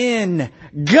glad in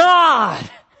God.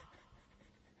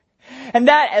 And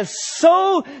that has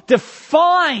so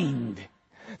defined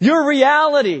your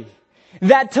reality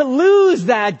that to lose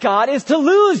that God is to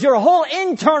lose your whole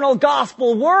internal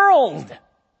gospel world.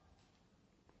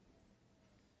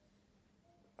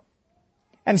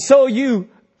 And so you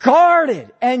guard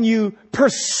it and you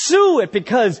pursue it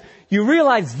because you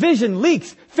realize vision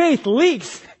leaks, faith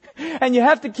leaks, and you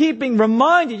have to keep being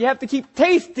reminded, you have to keep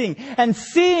tasting and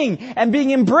seeing and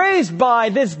being embraced by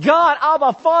this God,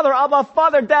 Abba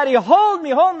Father, Daddy, hold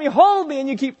me, hold me, hold me, and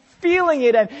you keep feeling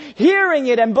it and hearing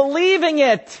it and believing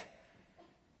it.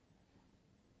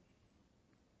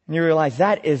 And you realize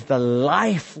that is the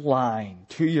lifeline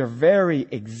to your very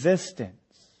existence.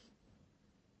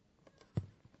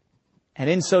 And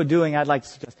in so doing, I'd like to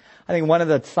suggest, I think one of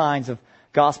the signs of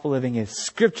gospel living is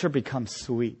Scripture becomes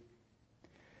sweet.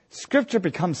 Scripture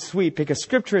becomes sweet because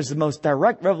Scripture is the most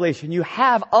direct revelation you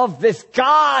have of this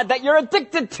God that you're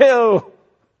addicted to.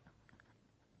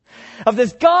 Of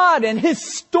this God and His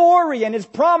story and His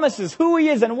promises, who He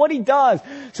is and what He does.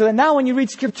 So that now when you read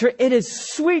Scripture, it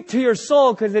is sweet to your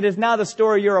soul because it is now the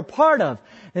story you're a part of.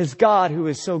 This God who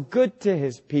is so good to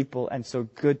His people and so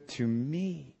good to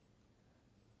me.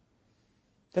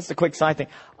 That's the quick side thing.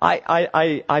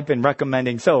 I've been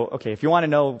recommending, if you want to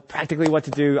know practically what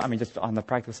to do, just on the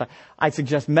practical side, I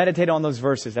suggest meditate on those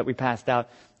verses that we passed out.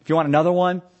 If you want another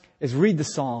one, is read the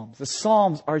Psalms. The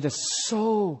Psalms are just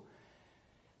so,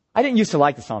 I didn't used to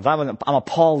like the Psalms. I'm a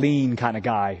Pauline kind of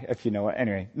guy, if you know it.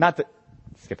 Anyway,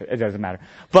 skip it, it doesn't matter.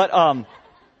 But,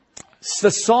 the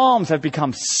Psalms have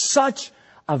become such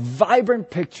a vibrant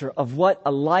picture of what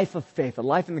a life of faith, a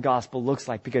life in the gospel looks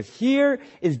like. Because here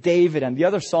is David and the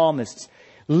other psalmists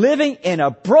living in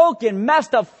a broken,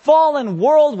 messed up, fallen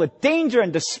world with danger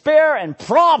and despair and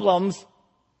problems.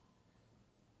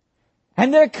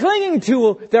 And they're clinging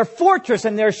to their fortress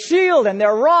and their shield and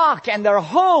their rock and their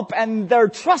hope and they're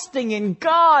trusting in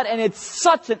God. And it's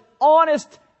such an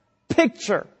honest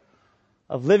picture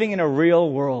of living in a real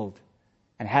world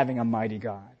and having a mighty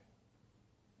God.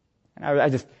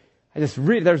 And I just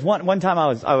read. There's one time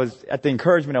I was at the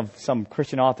encouragement of some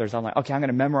Christian authors. I'm like, okay, I'm going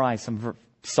to memorize some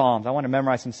Psalms. I want to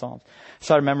memorize some Psalms. I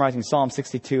started memorizing Psalm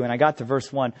 62, and I got to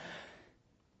verse 1.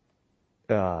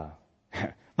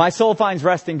 My soul finds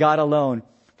rest in God alone,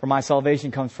 for my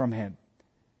salvation comes from Him.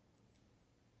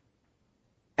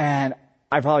 And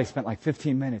I probably spent like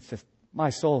 15 minutes just,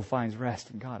 my soul finds rest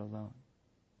in God alone.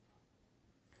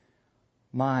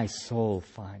 My soul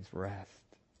finds rest.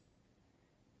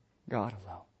 God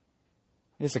alone.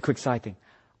 Just a quick side thing.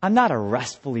 I'm not a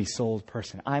restfully souled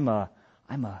person. when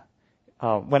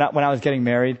I was getting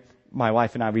married, my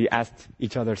wife and I, we asked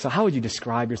each other, so how would you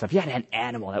describe yourself? If you had an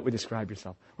animal that would describe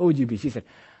yourself, what would you be? She said,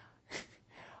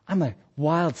 I'm a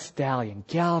wild stallion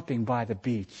galloping by the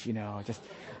beach,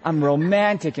 I'm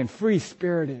romantic and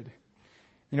free-spirited.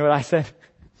 You know what I said?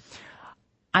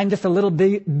 I'm just a little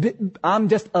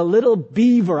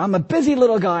beaver. I'm a busy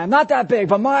little guy. I'm not that big,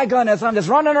 but my goodness, I'm just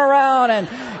running around and,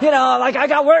 like I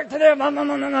got work to do.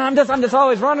 I'm just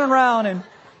always running around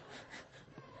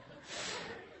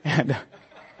and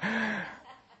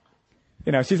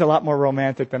she's a lot more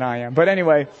romantic than I am. But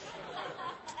anyway,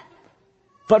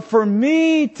 but for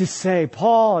me to say,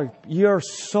 Paul, your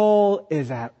soul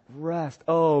is at rest.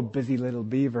 Oh, busy little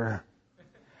beaver.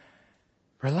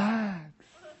 Relax.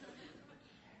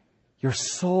 Your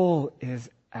soul is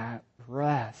at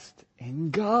rest in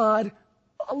God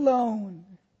alone.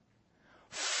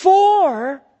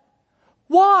 For,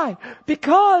 why?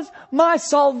 Because my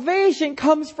salvation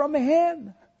comes from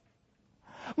Him.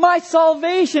 My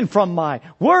salvation from my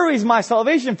worries, my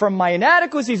salvation from my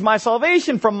inadequacies, my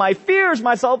salvation from my fears,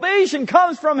 my salvation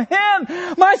comes from Him.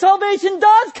 My salvation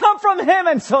does come from Him.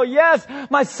 And so yes,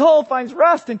 my soul finds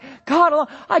rest in God alone.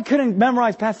 I couldn't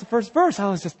memorize past the first verse. I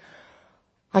was just,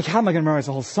 how am I going to memorize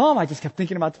the whole psalm? I just kept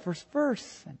thinking about the first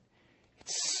verse. And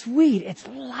it's sweet. It's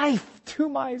life to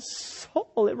my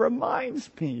soul. It reminds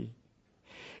me.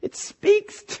 It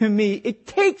speaks to me. It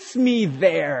takes me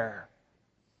there.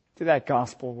 To that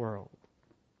gospel world.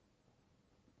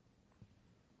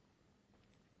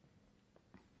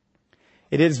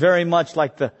 It is very much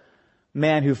like the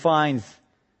man who finds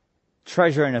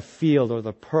treasure in a field or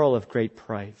the pearl of great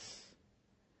price.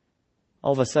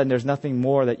 All of a sudden, there's nothing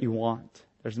more that you want.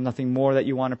 There's nothing more that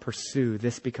you want to pursue.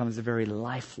 This becomes a very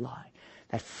lifeline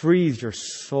that frees your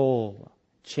soul,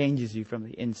 changes you from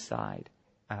the inside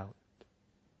out.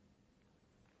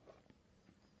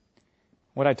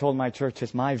 What I told my church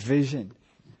is my vision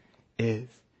is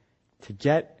to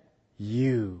get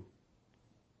you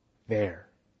there.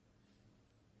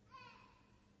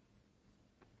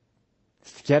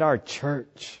 It's to get our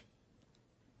church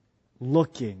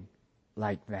looking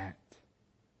like that.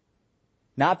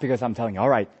 Not because I'm telling you, all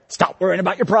right, stop worrying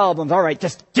about your problems. All right,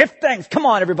 just give thanks. Come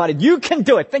on, everybody. You can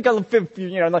do it. Think of,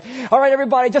 all right,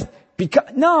 everybody, just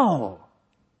no.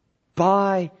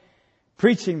 By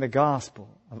preaching the gospel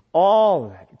of all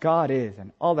that God is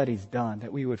and all that He's done,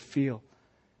 that we would feel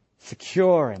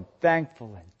secure and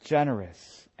thankful and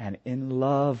generous and in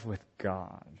love with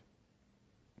God.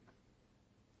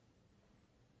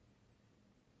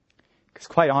 Because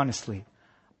quite honestly,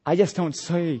 I just don't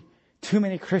see too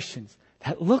many Christians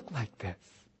that look like this.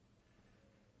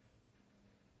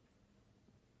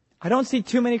 I don't see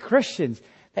too many Christians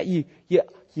that you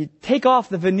take off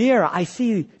the veneer. I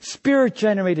see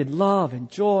Spirit-generated love and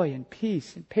joy and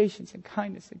peace and patience and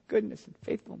kindness and goodness and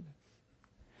faithfulness.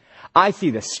 I see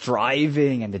the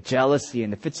striving and the jealousy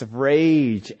and the fits of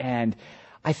rage, and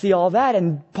I see all that.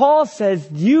 And Paul says,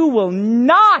 you will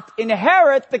not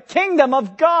inherit the kingdom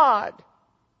of God.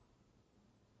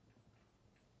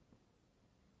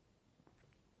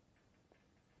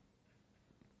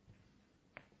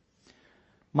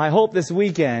 My hope this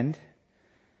weekend,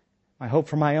 my hope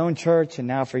for my own church and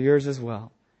now for yours as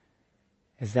well,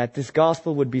 is that this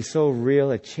gospel would be so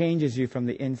real it changes you from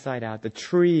the inside out. The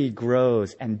tree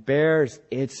grows and bears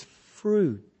its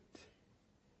fruit.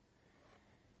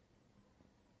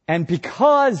 And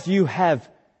because you have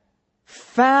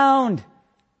found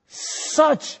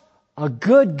such a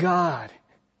good God,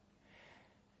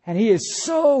 and He is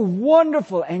so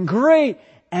wonderful and great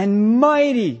and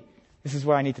mighty, this is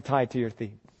where I need to tie it to your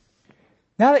theme.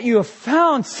 Now that you have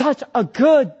found such a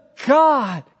good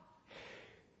God,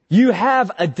 you have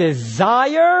a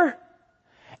desire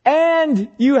and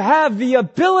you have the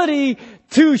ability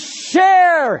to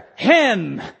share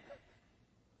Him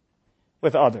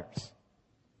with others.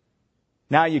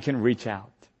 Now you can reach out.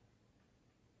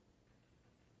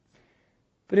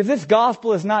 But if this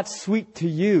gospel is not sweet to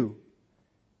you,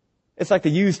 it's like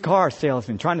the used car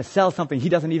salesman trying to sell something he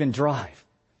doesn't even drive,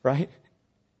 right?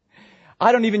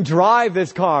 I don't even drive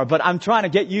this car, but I'm trying to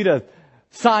get you to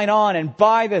sign on and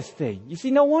buy this thing. You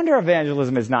see, no wonder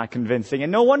evangelism is not convincing,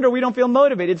 and no wonder we don't feel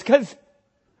motivated. It's because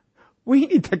we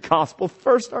need the gospel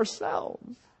first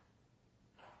ourselves.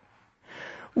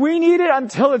 We need it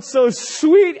until it's so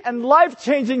sweet and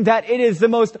life-changing that it is the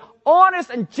most honest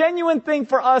and genuine thing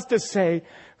for us to say,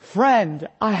 friend,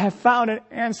 I have found an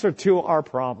answer to our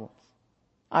problems.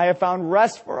 I have found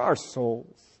rest for our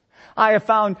souls. I have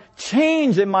found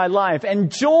change in my life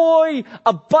and joy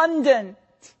abundant.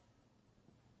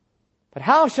 But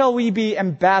how shall we be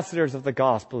ambassadors of the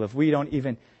gospel if we don't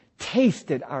even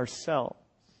taste it ourselves?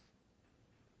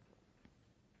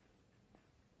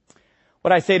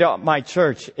 What I say to my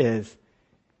church is,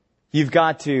 you've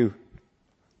got to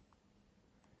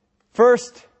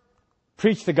first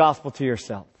preach the gospel to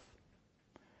yourself.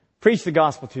 Preach the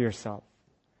gospel to yourself.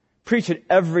 Preach it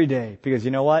every day, because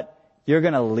you know what? You're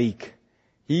going to leak.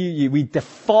 We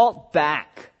default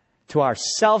back to our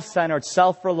self-centered,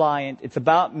 self-reliant, it's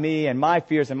about me and my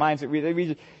fears and minds.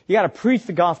 You got to preach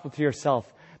the gospel to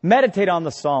yourself. Meditate on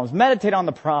the Psalms. Meditate on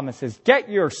the promises. Get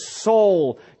your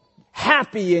soul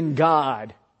happy in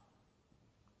God.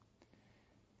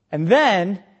 And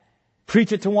then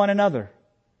preach it to one another.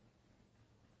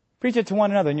 Preach it to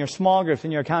one another in your small groups,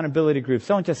 in your accountability groups.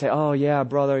 Don't just say, oh yeah,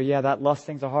 brother, yeah, that lust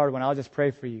thing's a hard one. I'll just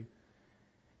pray for you.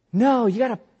 No, you got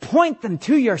to point them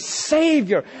to your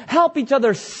Savior. Help each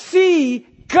other see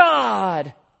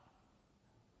God.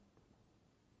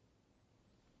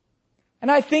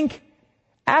 And I think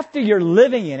after you're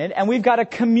living in it, and we've got a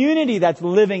community that's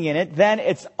living in it, then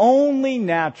it's only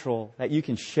natural that you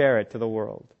can share it to the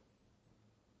world.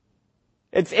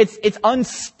 It's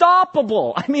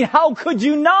unstoppable. I mean, how could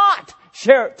you not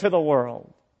share it to the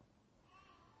world?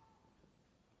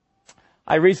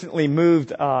 I recently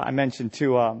moved, I mentioned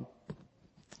to,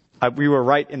 we were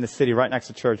right in the city, right next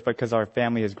to church, but because our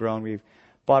family has grown, we've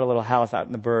bought a little house out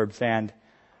in the burbs, and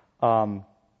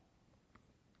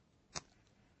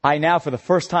I now, for the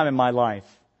first time in my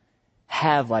life,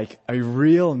 have like a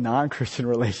real non-Christian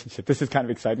relationship. This is kind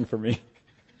of exciting for me.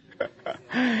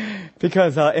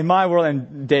 Because in my world,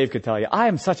 and Dave could tell you, I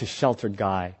am such a sheltered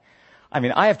guy. I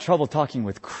mean, I have trouble talking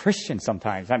with Christians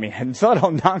sometimes. I mean, and so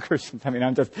don't non-Christians. I mean,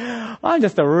 I'm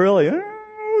just a really,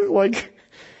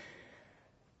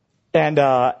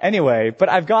 anyway, but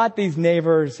I've got these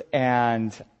neighbors,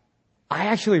 and I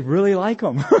actually really like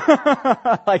them.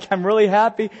 Like, I'm really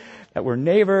happy that we're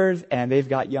neighbors, and they've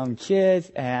got young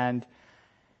kids, and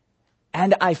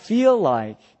I feel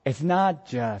like it's not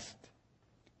just,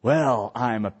 well,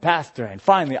 I'm a pastor, and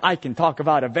finally I can talk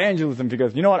about evangelism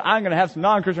because, you know what, I'm going to have some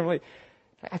non-Christian relations.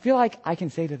 I feel like I can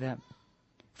say to them,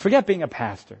 forget being a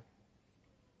pastor.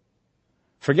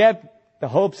 Forget the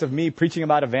hopes of me preaching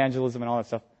about evangelism and all that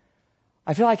stuff.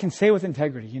 I feel I can say with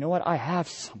integrity, you know what, I have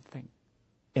something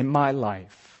in my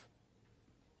life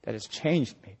that has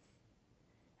changed me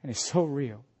and is so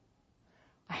real.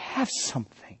 I have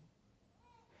something,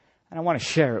 and I want to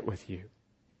share it with you.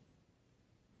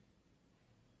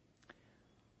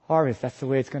 Harvest, that's the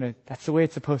way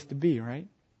it's supposed to be, right?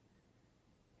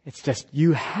 It's just,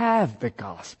 you have the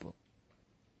gospel.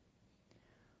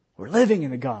 We're living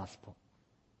in the gospel.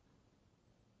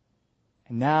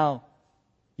 And now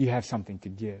you have something to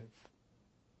give.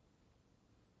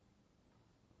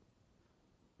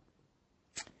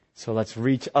 So let's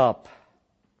reach up,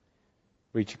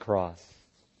 reach across,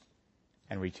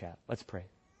 and reach out. Let's pray.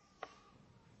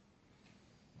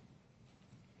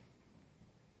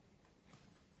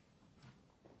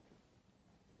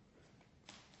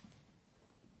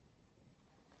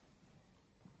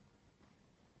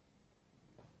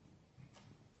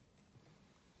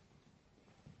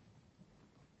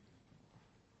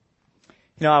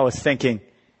 You know, I was thinking,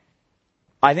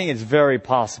 I think it's very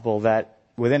possible that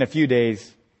within a few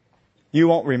days, you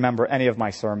won't remember any of my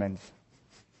sermons.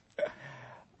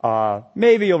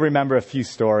 Maybe you'll remember a few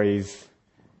stories.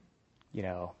 You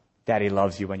know, Daddy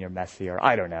loves you when you're messy, or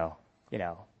I don't know. You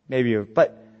know,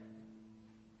 but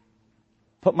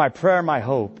my prayer, my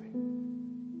hope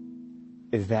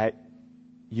is that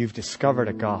you've discovered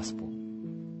a gospel.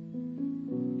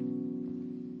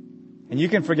 And you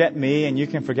can forget me and you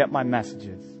can forget my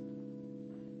messages.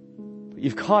 But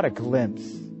you've caught a glimpse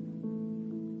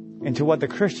into what the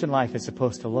Christian life is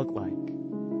supposed to look like.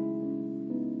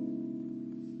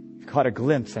 You've caught a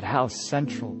glimpse at how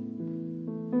central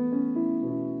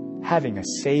having a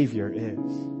Savior is.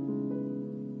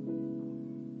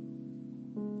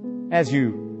 As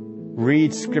you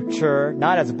read Scripture,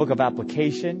 not as a book of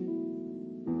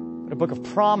application, but a book of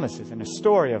promises and a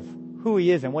story of who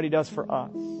He is and what He does for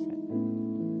us.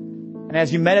 And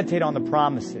as you meditate on the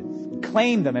promises,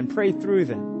 claim them and pray through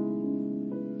them,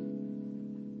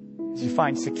 as you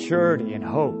find security and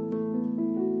hope,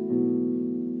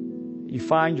 you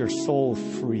find your soul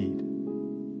freed.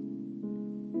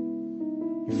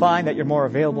 You find that you're more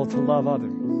available to love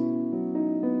others.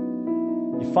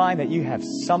 You find that you have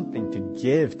something to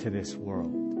give to this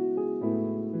world.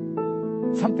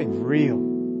 Something real.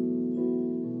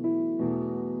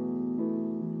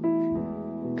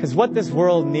 Because what this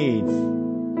world needs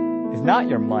is not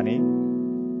your money,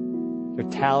 your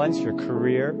talents, your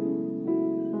career.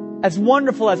 As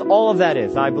wonderful as all of that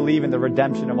is, I believe in the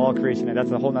redemption of all creation, and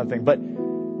that's a whole other thing. But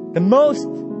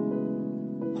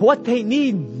what they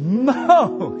need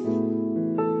most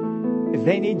is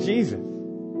they need Jesus.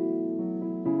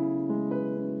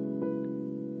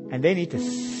 And they need to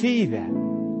see that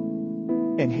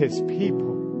in His people.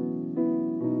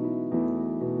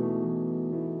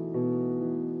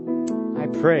 I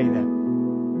pray that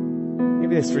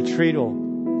maybe this retreat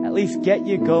will at least get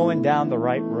you going down the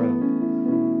right road,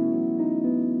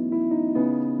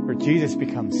 where Jesus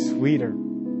becomes sweeter,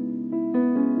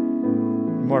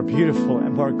 more beautiful,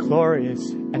 and more glorious,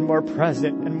 and more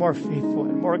present, and more faithful,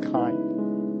 and more kind,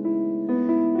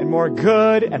 and more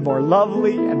good, and more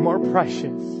lovely, and more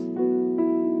precious.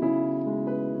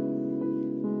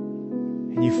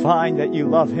 And you find that you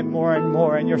love Him more and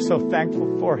more, and you're so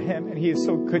thankful for Him, and He is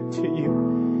so good to you.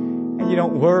 And you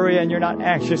don't worry, and you're not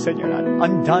anxious, and you're not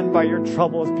undone by your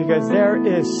troubles, because there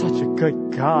is such a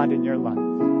good God in your life.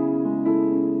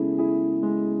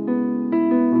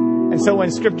 And so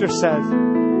when Scripture says,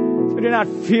 "Do not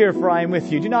fear, for I am with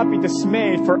you. Do not be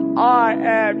dismayed, for I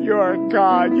am your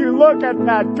God," you look at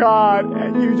that God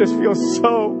and you just feel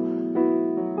so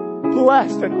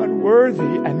blessed and unworthy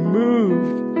and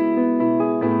moved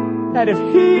that if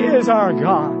He is our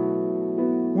God,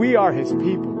 we are His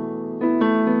people.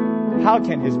 How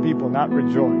can His people not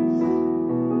rejoice?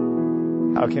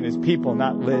 How can His people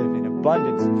not live in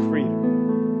abundance and freedom?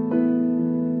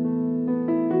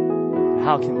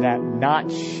 How can that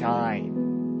not shine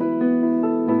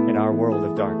in our world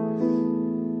of darkness?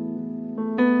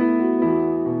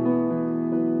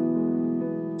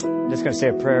 I'm just going to say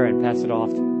a prayer and pass it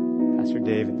off to Pastor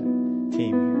Dave and the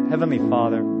team here. Heavenly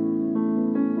Father,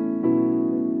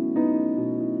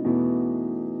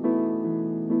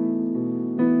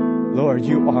 Lord,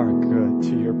 you are good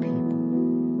to your people.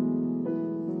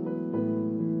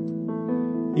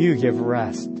 You give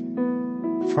rest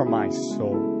for my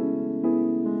soul.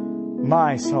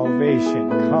 My salvation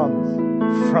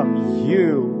comes from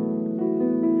you.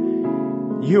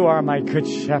 You are my good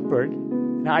shepherd,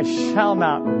 and I shall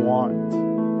not want.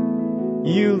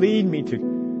 You lead me to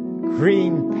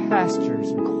green pastures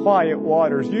and quiet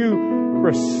waters. You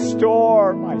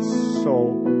restore my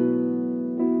soul.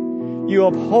 You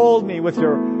uphold me with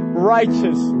your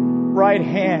righteous right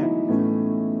hand.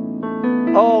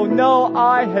 Oh, no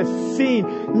eye has seen,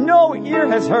 no ear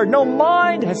has heard, no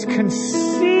mind has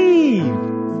conceived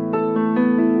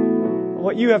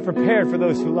what you have prepared for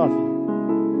those who love you.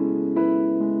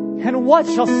 And what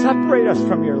shall separate us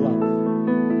from your love?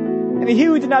 And He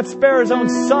who did not spare His own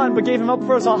Son, but gave Him up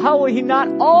for us all, how will He not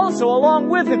also, along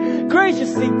with Him,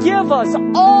 graciously give us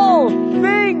all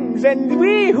things? And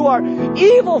we who are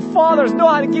evil fathers know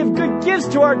how to give good gifts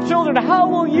to our children. How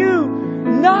will you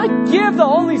not give the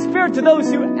Holy Spirit to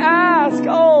those who ask?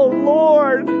 Oh,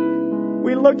 Lord,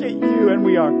 we look at you and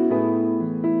we are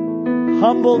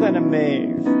humbled and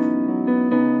amazed.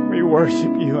 We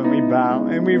worship you and we bow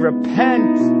and we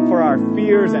repent for our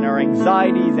fears and our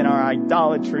anxieties and our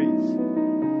idolatries.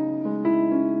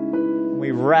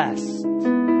 We rest.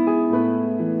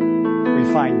 We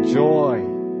find joy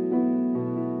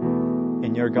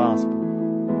in your gospel.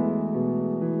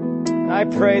 And I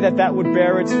pray that that would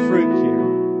bear its fruit here.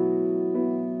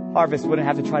 Harvest wouldn't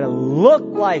have to try to look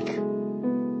like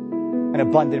an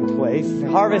abundant place.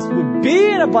 Harvest would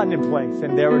be an abundant place,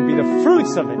 and there would be the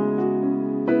fruits of it.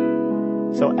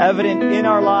 So evident in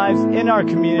our lives, in our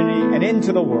community, and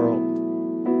into the world.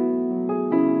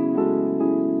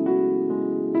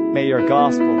 May your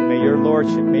gospel, may your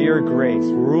lordship, may your grace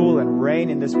rule and reign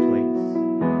in this place.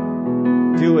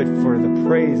 Do it for the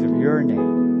praise of your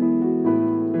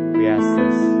name. We ask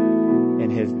this in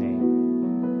His name.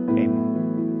 Amen.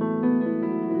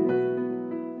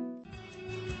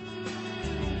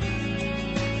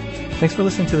 Thanks for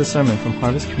listening to the sermon from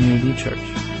Harvest Community Church.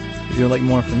 If you would like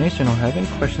more information or have any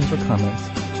questions or comments,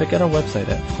 check out our website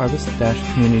at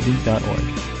harvest-community.org.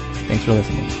 Thanks for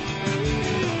listening.